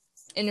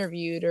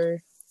interviewed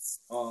or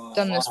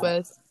done this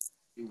with?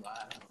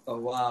 A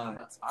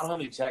lot. I don't have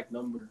an exact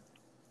number.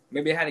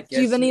 Maybe I had a guess.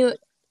 Do you have any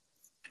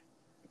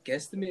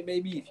guesstimate?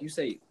 Maybe if you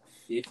say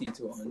 50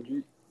 to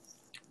 100.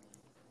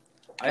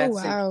 Oh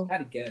wow. I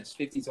had a guess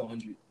 50 to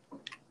 100.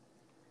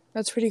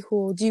 That's pretty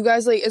cool. Do you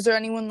guys like is there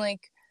anyone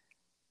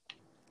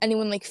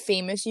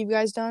famous you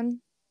guys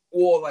done?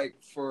 Or like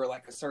for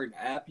like a certain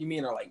app, you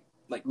mean, or like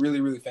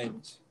really, really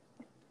famous?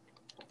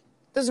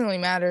 Doesn't really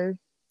matter.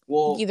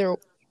 Well, Either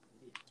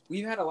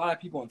we've had a lot of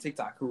people on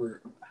TikTok who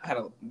had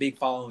a big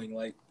following.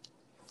 Like,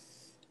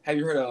 have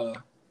you heard of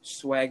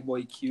Swag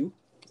Boy Q?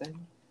 Is that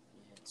him?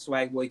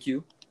 Swag Boy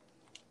Q.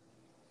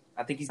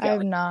 I think he's I got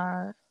have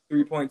not.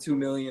 3.2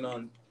 million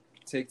on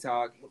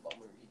TikTok.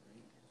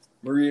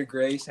 Maria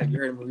Grace. Have you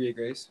heard of Maria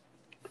Grace?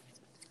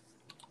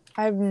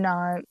 I have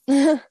not.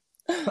 There's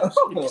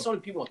so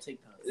many people on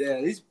TikTok. Yeah,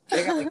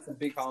 they got like some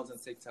big followers on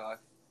TikTok.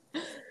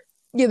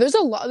 Yeah, there's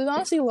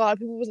honestly a lot of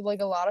people with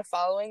like a lot of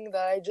following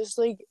that I just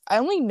like I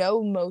only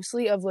know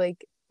mostly of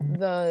like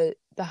the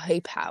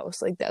Hype House.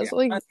 Like that's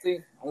like honestly,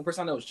 the only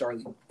person I know is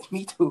Charlie.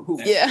 Me too.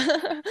 yeah.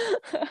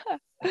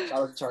 Shout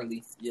out to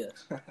Charlie. Yeah.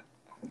 I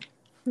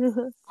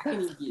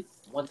can't even get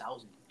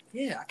 1,000.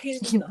 Yeah, I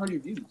can't even get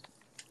 100 views.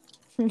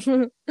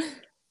 But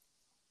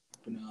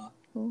nah.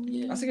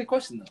 Yeah. That's a good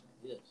question though.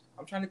 Yes.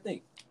 I'm trying to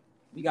think.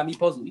 You got me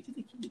puzzled. We did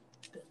the kid.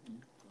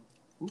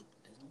 Who?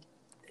 Desmond?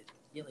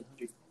 Yeah, like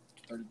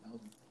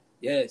 130,000.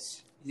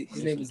 Yes.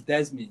 His name is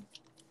Desmond.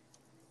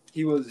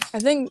 He was. I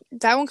think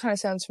that one kind of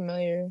sounds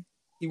familiar.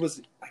 He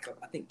was like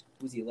I think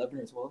was he 11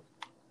 or 12?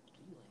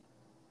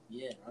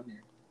 Yeah, I'm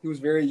there. He was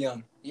very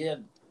young. Yeah,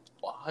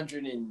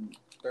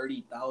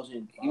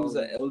 130,000. He was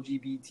an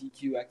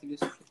LGBTQ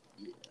activist.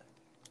 Yeah,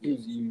 He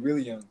was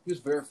really young. he was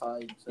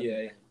verified.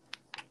 Yeah.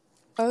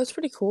 Oh, that's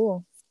pretty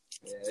cool.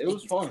 Yeah, it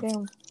was fun.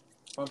 Damn.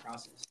 Fun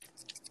process.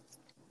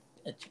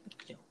 Yeah.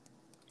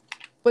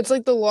 What's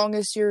like the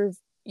longest your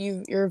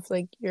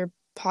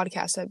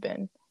podcasts have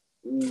been?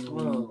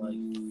 Well,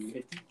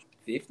 like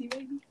 50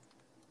 maybe?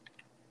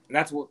 And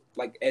that's what,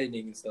 like,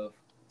 editing and stuff.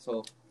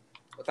 So,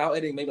 without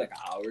editing, maybe like an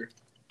hour.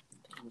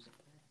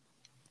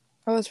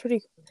 Oh, that's pretty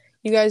cool.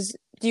 Do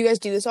you guys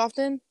do this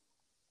often?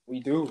 We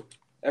do.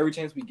 Every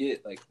chance we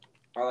get, like,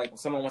 or like when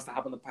someone wants to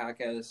hop on the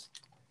podcast,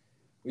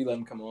 we let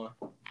them come on.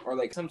 Or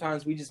like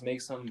sometimes we just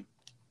make some,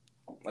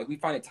 like we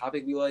find a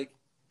topic we like,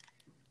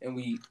 and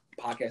we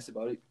podcast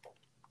about it,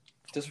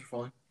 just for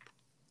fun.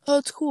 Oh,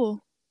 it's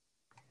cool.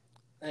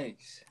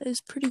 Thanks. That is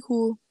pretty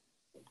cool.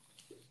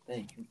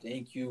 Thank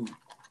you.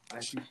 I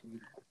appreciate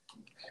it.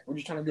 We're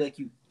just trying to be like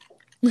you.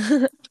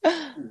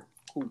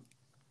 Cool.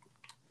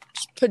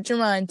 Just put your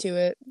mind to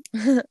it.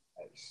 Nice.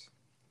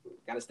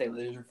 Gotta stay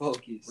laser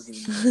focused.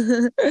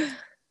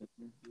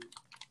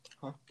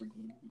 Huh?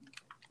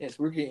 Yes,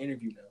 we're getting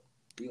interviewed now.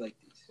 We like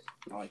this.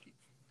 I like it.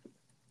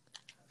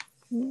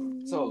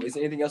 So, is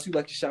there anything else you'd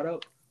like to shout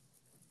out?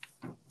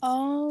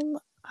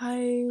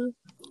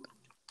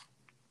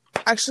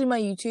 Actually, my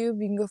YouTube.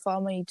 You can go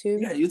follow my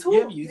YouTube. Yeah,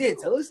 YouTube. You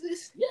didn't tell us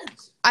this?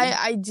 Yes.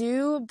 I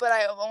do, but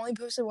I've only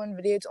posted one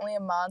video. It's only a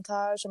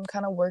montage. I'm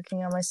kind of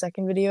working on my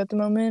second video at the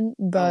moment,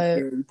 but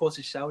You're supposed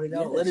to shout it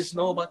out. Yes. Let us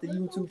know about the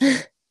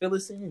YouTube. Fill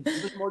us in.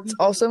 Give us more it's details.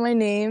 also my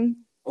name.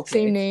 Okay.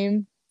 Same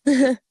name.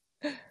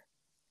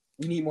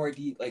 We need more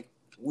like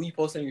what you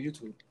post on your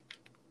YouTube?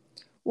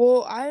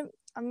 Well, I'm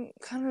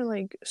kind of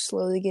like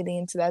slowly getting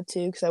into that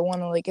too, because I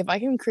want to like if I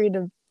can create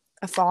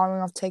a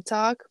following off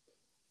TikTok,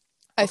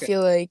 I Okay.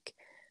 feel like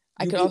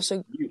I You could get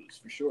also views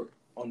for sure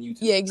on YouTube.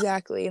 yeah,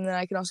 exactly, and then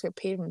I can also get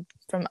paid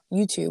from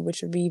YouTube,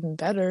 which would be even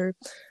better.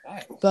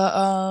 Nice. But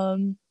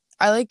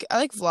I like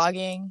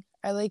vlogging.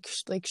 I like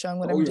showing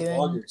what I'm you're a doing.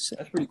 vlogger. So-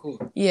 That's pretty cool.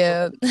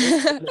 yeah,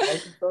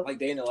 Like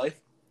day in the life.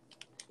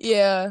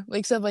 yeah,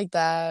 like stuff like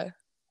that.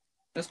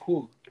 That's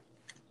cool.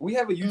 We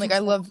have a YouTube. And, like I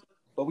love.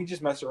 but we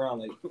just mess around.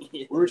 Like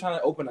we were trying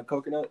to open a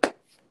coconut,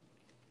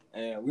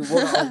 and we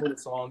wrote our own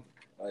song.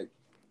 Like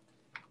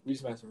we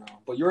just mess around.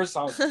 But your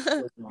song,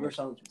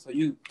 so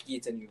you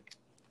get to you.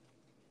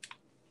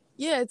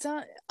 Yeah, it's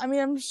not. I mean,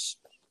 I'm.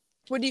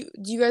 What do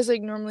you guys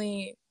like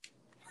normally?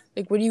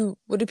 Like, what do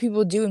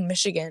people do in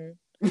Michigan?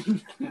 That's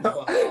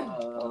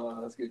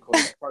a good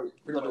question. Probably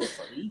pretty much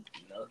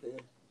Nothing.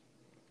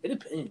 It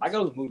depends. I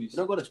go to movies. You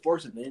don't go to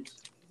sports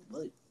events,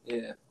 but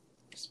Yeah,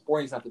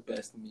 sporting's not the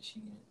best in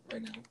Michigan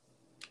right now.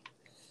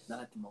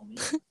 not at the moment.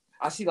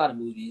 I see a lot of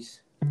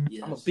movies.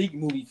 Yes. I'm a big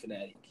movie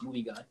fanatic.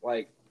 movie guy.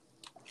 Like,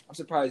 I'm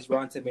surprised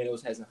Rotten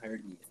Tomatoes hasn't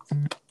hired me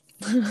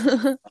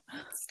yet.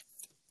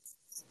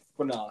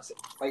 But no,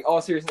 like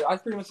all seriously, I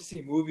pretty much just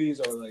see movies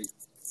or like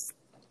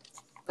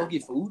go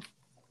get food.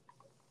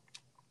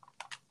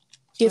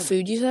 Get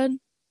food, you said?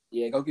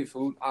 Yeah, go get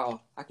food.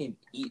 Oh, I can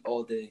eat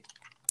all day.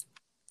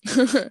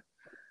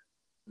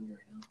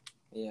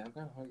 Yeah, I'm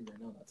kind of hungry right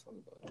now. Not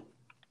talking about it.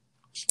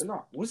 But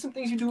no, what's some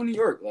things you do in New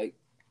York, like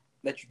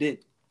that you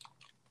did?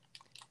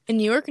 In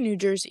New York or New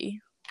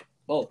Jersey?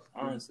 Both,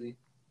 honestly.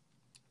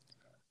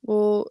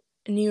 Well,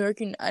 in New York,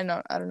 I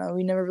don't know.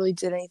 We never really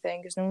did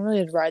anything because no one really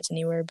had rides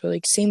anywhere. But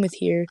like same with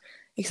here,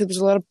 except there's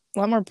a lot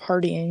more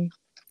partying.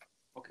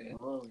 Okay,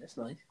 Oh, that's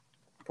nice.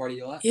 party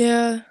a lot.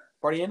 Yeah.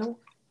 Party animal.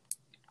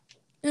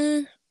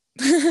 Eh.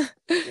 Yeah,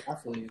 I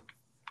feel you.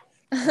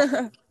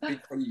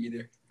 Big party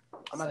either.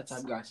 I'm not the type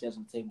of guy who stands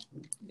on the table.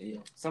 Yeah.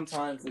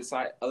 Sometimes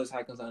the other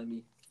side comes out of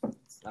me.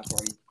 Not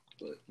party,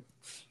 but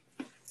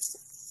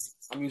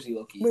I'm usually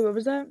low key. Wait, what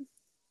was that?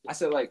 I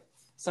said like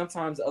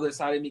sometimes the other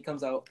side of me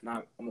comes out.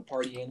 Not I'm a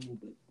party animal,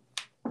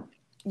 but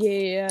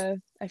Yeah.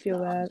 I feel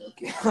that.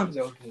 I'm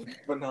joking.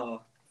 But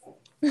no.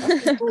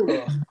 That's cool,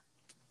 though.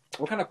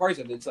 What kind of parties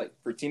are they? It's like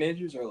for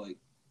teenagers or like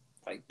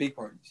big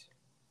parties?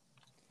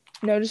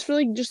 No, just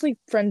for just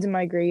friends in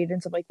my grade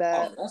and stuff like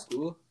that. Oh, that's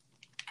cool.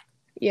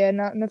 Yeah,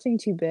 nothing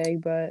too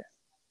big, but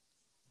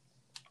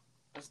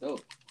That's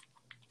dope.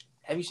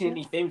 Have you seen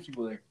any famous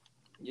people there?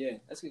 Yeah,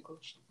 that's a good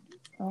question.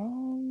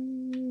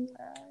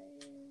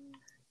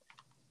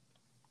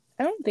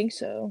 I don't think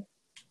so.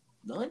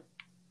 None?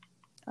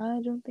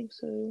 I don't think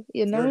so.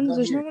 Yeah, They're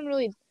there's here. no one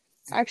really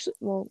actually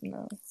well,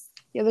 no.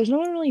 Yeah, there's no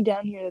one really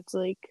down here that's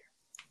like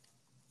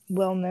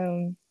well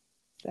known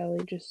that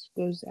like just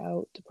goes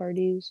out to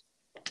parties.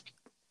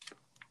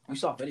 We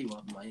saw Fetty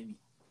Wap in Miami.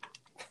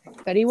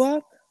 Fetty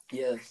Wap?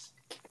 Yes.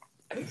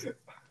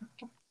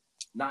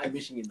 Not in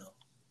Michigan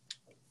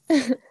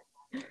though.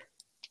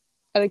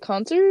 At a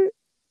concert?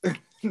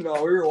 No,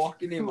 we were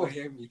walking in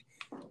Miami,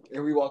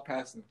 and we walked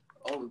past him.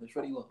 Oh, there's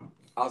Fetty Wap.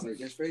 I was like,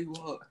 "There's Fetty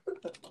Wap."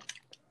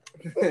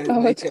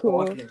 Oh, that's cool.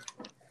 Walking.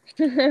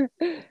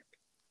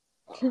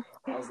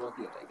 I was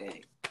lucky, like,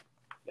 dang.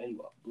 Fetty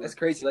Wap. That's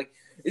crazy. Like,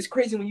 it's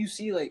crazy when you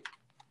see like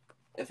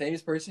a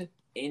famous person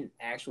in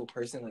actual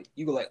person. Like,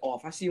 you go like, oh,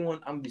 if I see one,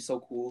 I'm gonna be so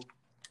cool.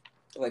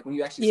 But, like when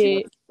you actually see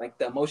one, like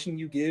the emotion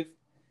you give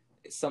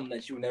is something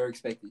that you would never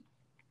expect. Is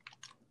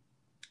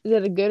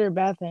that a good or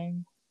bad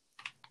thing?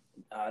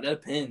 That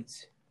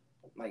depends.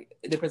 Like,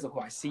 it depends on who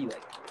I see.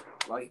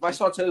 Like if I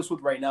saw Taylor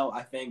Swift right now,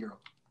 I fangirl.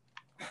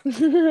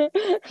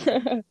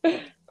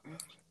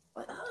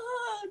 Like,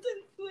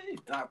 Taylor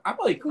Swift. I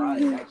probably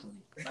cried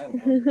actually. I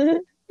don't know.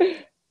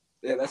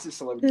 Yeah, that's his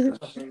celebrity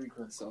crush.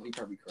 So he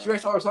probably cried. She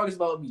writes all her songs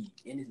about me,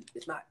 and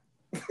it's not.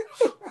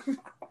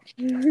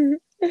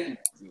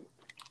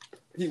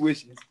 He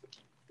wishes.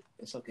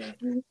 It's okay.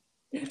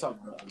 We talk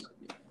about it.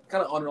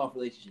 Kind of on and off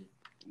relationship.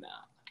 Nah,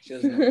 she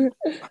doesn't know.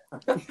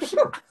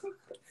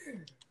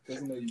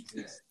 Doesn't know you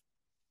exist.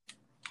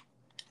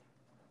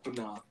 But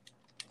nah,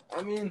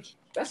 I mean,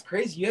 that's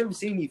crazy. You haven't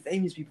seen any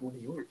famous people in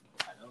New York.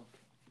 I know.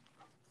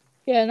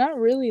 Yeah, not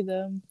really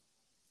though.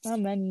 Not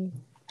many.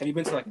 Have you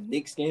been to like a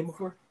Knicks game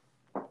before?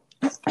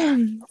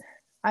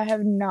 I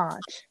have not.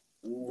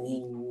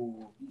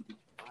 Ooh,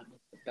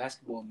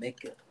 basketball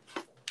mecca.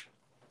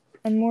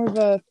 I'm more of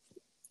a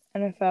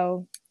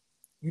NFL.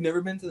 You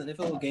never been to the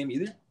NFL game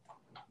either?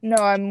 No,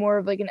 I'm more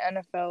of like an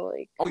NFL,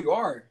 like Oh, you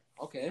are?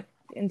 Okay.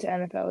 into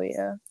NFL,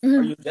 yeah.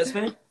 Are you a Jets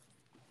fan?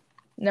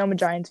 No, I'm a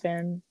Giants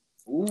fan.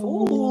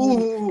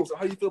 Ooh. So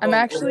how do you feel about I'm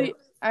actually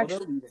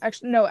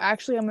Odell?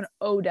 actually I'm an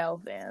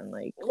Odell fan.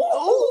 Like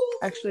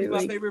actually, He's my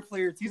like, favorite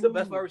player. He's the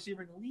best wide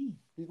receiver in the league.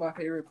 He's my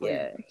favorite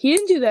player. yeah. He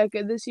didn't do that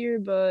good this year,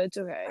 but it's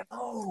okay.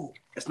 Oh,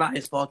 it's not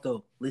his fault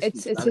though. Listen,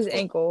 It's not his fault.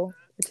 ankle.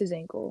 It's his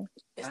ankle.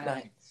 It's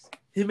not.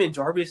 Him and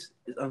Jarvis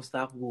is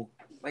unstoppable.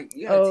 Like,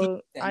 you got a team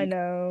Oh, that I you-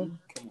 know.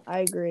 Come on. I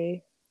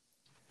agree.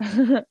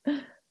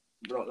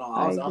 Bro, no,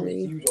 I I'm a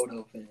agree. huge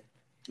Odell fan.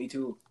 Me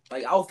too.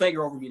 Like I'll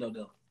figure over me no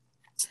Odell.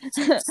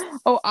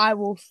 Oh, I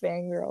will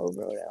fangirl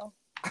over Odell.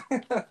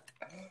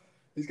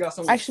 He's got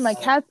some. Actually,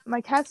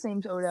 my cat's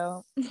name's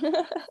Odell.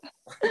 Have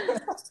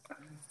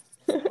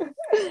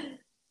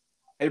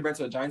you been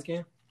to a Giants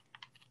game?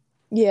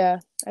 Yeah,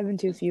 I've been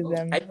to a few of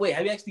them. Wait,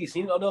 have you actually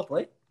seen Odell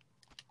play?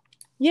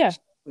 Yeah.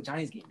 The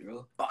Giants game,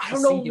 bro. I I've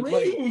don't know seen him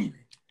play. when.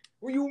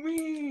 What do you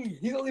mean?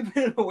 He's only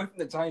been away from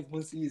the Giants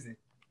one season.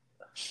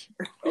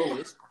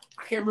 Oh,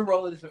 I can't remember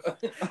all of this.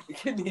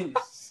 Give me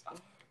this.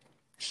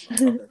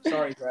 Okay,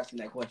 sorry for asking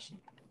that question.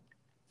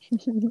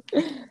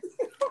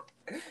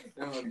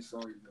 I'm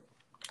sorry, bro.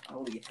 I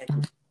only get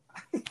heckled.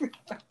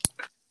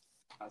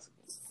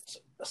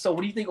 So,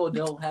 what do you think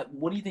Odell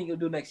what do you think he'll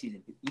do next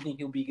season? You think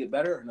he'll get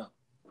better or no?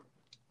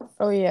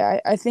 Oh yeah,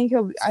 I think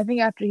I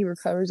think after he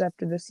recovers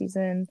after this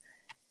season,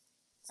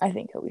 I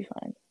think he'll be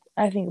fine.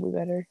 I think he'll be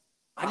better.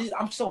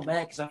 I'm so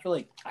mad because I feel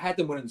like I had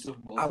them winning the Super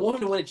Bowl. I want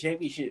him to win a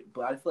championship,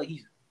 but I feel like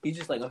he's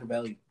just like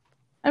undervalued.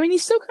 I mean,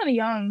 he's still kind of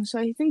young, so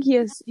I think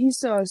he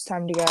still has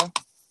time to go.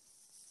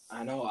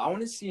 I know. I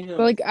want to see him. But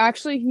like,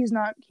 actually, he's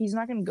not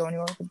gonna go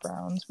anywhere with the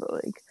Browns. But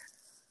like,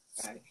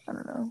 I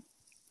don't know.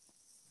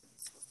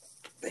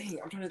 Dang,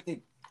 I'm trying to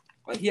think.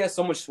 Like, he has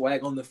so much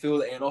swag on the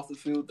field and off the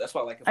field. That's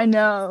why I like him. I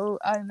know.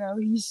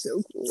 He's so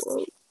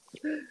cool.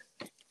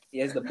 He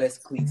has the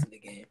best cleats in the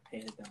game,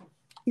 hands down.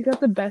 He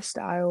got the best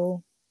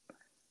style.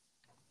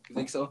 You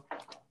think so?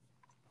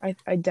 I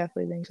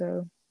definitely think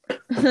so.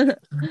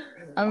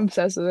 I'm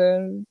obsessed with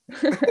him.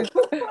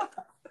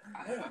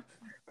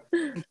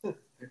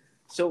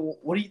 So,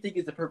 what do you think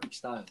is the perfect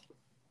style?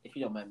 If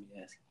you don't mind me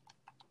asking.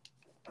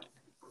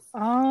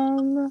 I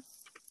don't know.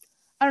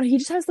 He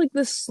just has like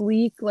this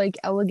sleek, like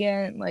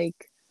elegant, like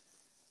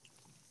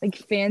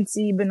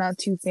fancy but not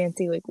too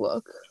fancy like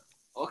look.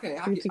 Okay,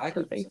 I Pretty can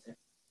perfect.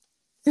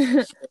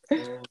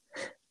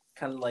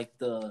 Kind of like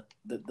the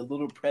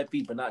little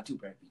preppy, but not too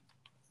preppy.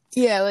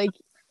 Yeah, like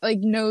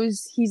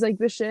knows he's like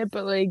the shit,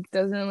 but like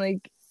doesn't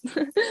like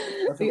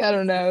like I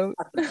don't know.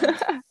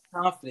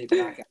 Confident, but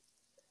I got.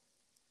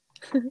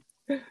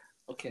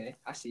 Okay,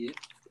 I see it.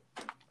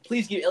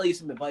 Please give Elliot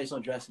some advice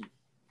on dressing.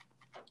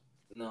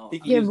 No. He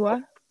can Yeah, use-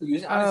 what?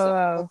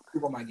 I'll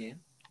on my game.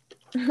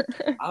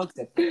 I'll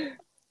accept it.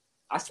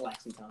 I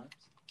slack sometimes.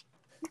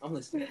 I'm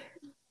listening.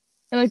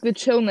 And like the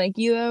chill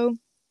Nike though,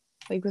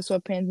 like the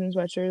sweatpants and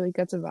sweatshirt, like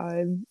that's a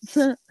vibe.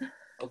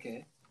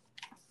 Okay.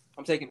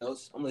 I'm taking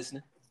notes. I'm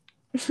listening.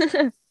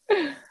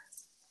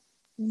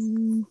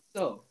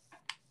 So,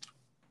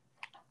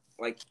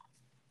 like,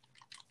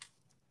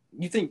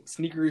 you think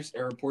sneakers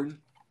are important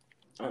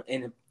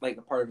and like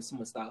a part of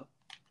someone's style,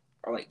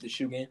 or like the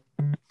shoe game?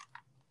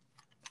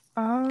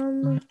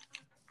 I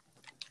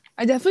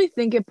definitely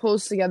think it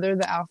pulls together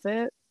the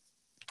outfit.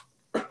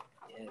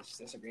 Yes,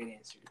 that's a great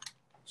answer.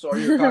 So, are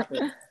you a Crocs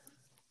fan?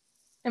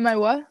 Am I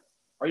what?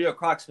 Are you a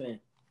Crocs fan?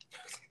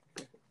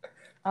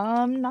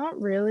 Not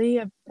really.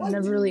 I've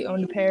never really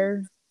owned a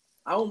pair.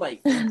 I don't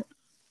like.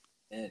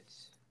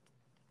 Yes.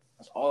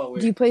 That's all I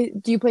wear.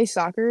 Do you play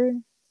soccer?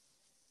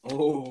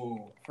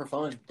 Oh, For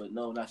fun, but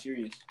no, not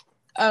serious.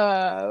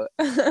 A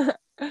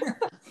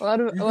lot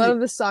of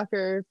the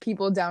soccer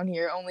people down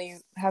here only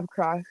have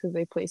Crocs because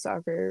they play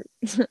soccer.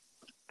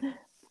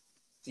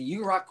 So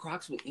you rock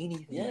Crocs with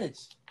anything?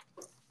 Yes.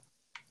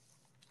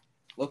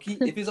 Low-key,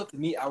 if it's up to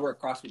me, I wear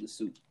Crocs with a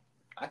suit.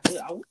 I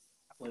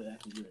would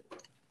actually do it.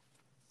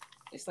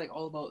 It's like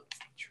all about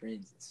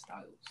trends and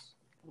styles.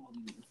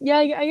 Yeah,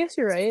 I guess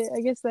you're right.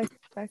 I guess that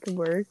could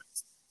work.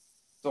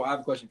 So I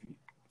have a question for you.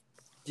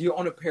 Do you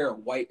own a pair of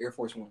white Air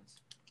Force Ones?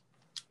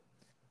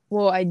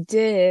 Well, I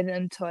did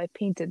until I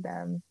painted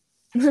them.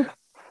 Good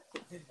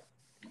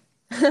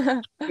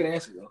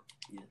answer though.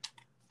 Yeah.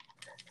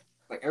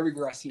 Like every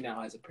girl I see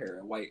now has a pair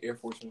of white Air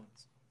Force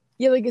Ones.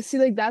 Yeah, like see,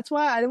 like that's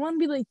why I didn't want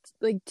to be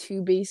like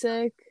too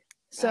basic.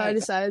 So I Exactly.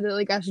 decided that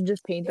like I should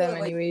just paint them Yeah,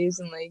 like, anyways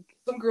and like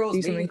Some girls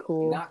do they something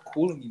cool. not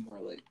cool anymore.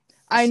 Like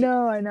I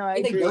know, I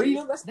ain't they agree. dirty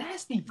though? That's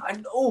nasty. I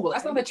know, but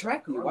That's not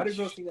attractive. Why do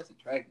girls think that's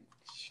attractive?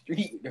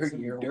 Street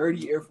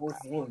Dirty Air Force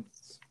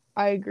Ones.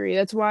 I agree.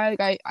 That's why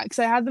like because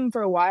I had them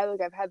for a while.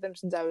 Like I've had them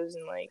since I was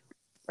in like,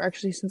 or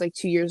actually since like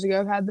 2 years ago.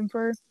 I've had them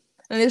for,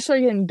 and they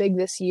started getting big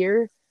this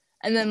year.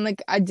 And then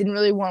like I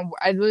really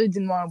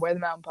didn't want to wear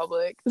them out in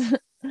public. I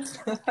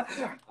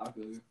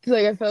feel you. Cause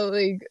like I felt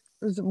like it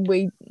was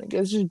it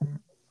was just,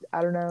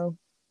 I don't know,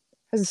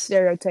 has a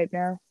stereotype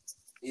now.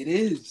 It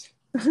is.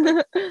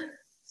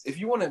 If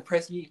you want to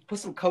impress me, put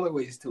some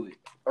colorways to it,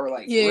 or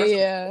like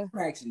Yeah.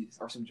 Maxes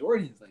or some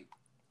Jordans. Like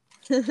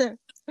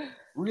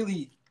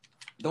really,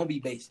 don't be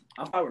basic.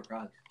 I'm fine with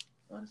Crocs,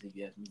 honestly, if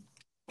you ask me.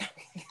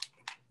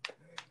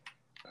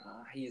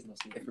 He is no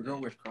sneaker. If a girl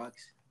wears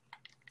Crocs,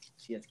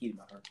 she has key to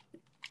my heart.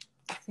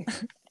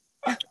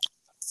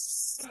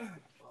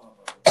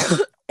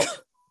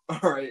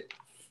 All right.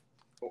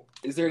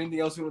 Is there anything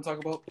else you want to talk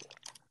about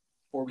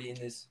before we end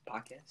this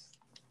podcast?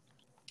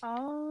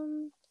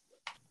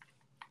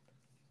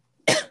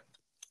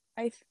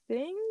 I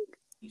think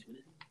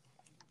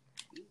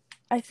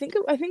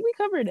we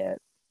covered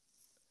it.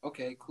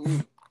 Okay,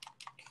 cool.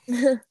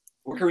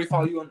 Where can we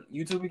follow you on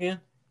YouTube again?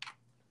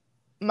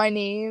 My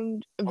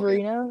name,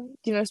 Verena.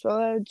 Do you know how to spell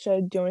that? Do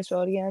you want me to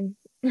spell it again?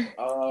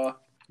 Verena.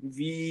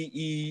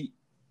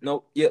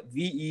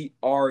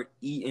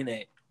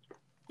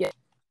 Yeah.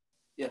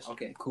 Yes.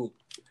 Okay, cool.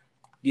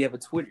 Do you have a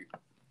Twitter?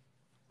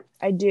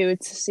 I do.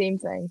 It's the same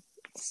thing.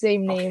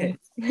 Same name.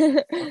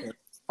 Okay.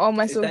 All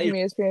my Is social that your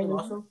media experiences.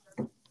 Also?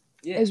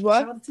 Yeah. Is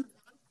what? shout out to-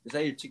 Is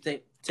that your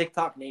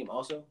TikTok name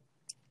also?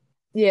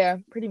 Yeah,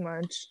 pretty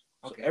much.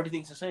 So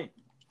everything's the same.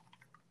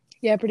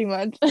 Yeah, pretty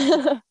much.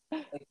 Thank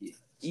you.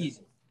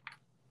 Easy.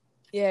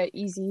 Yeah,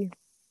 easy.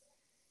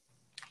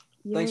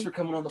 Yeah. Thanks for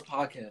coming on the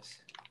podcast.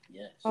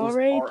 Yes. All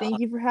right. Thank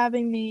you for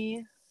having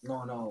me.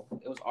 No.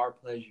 It was our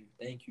pleasure.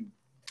 Thank you.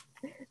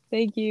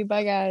 Thank you.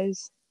 Bye,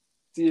 guys.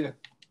 See ya.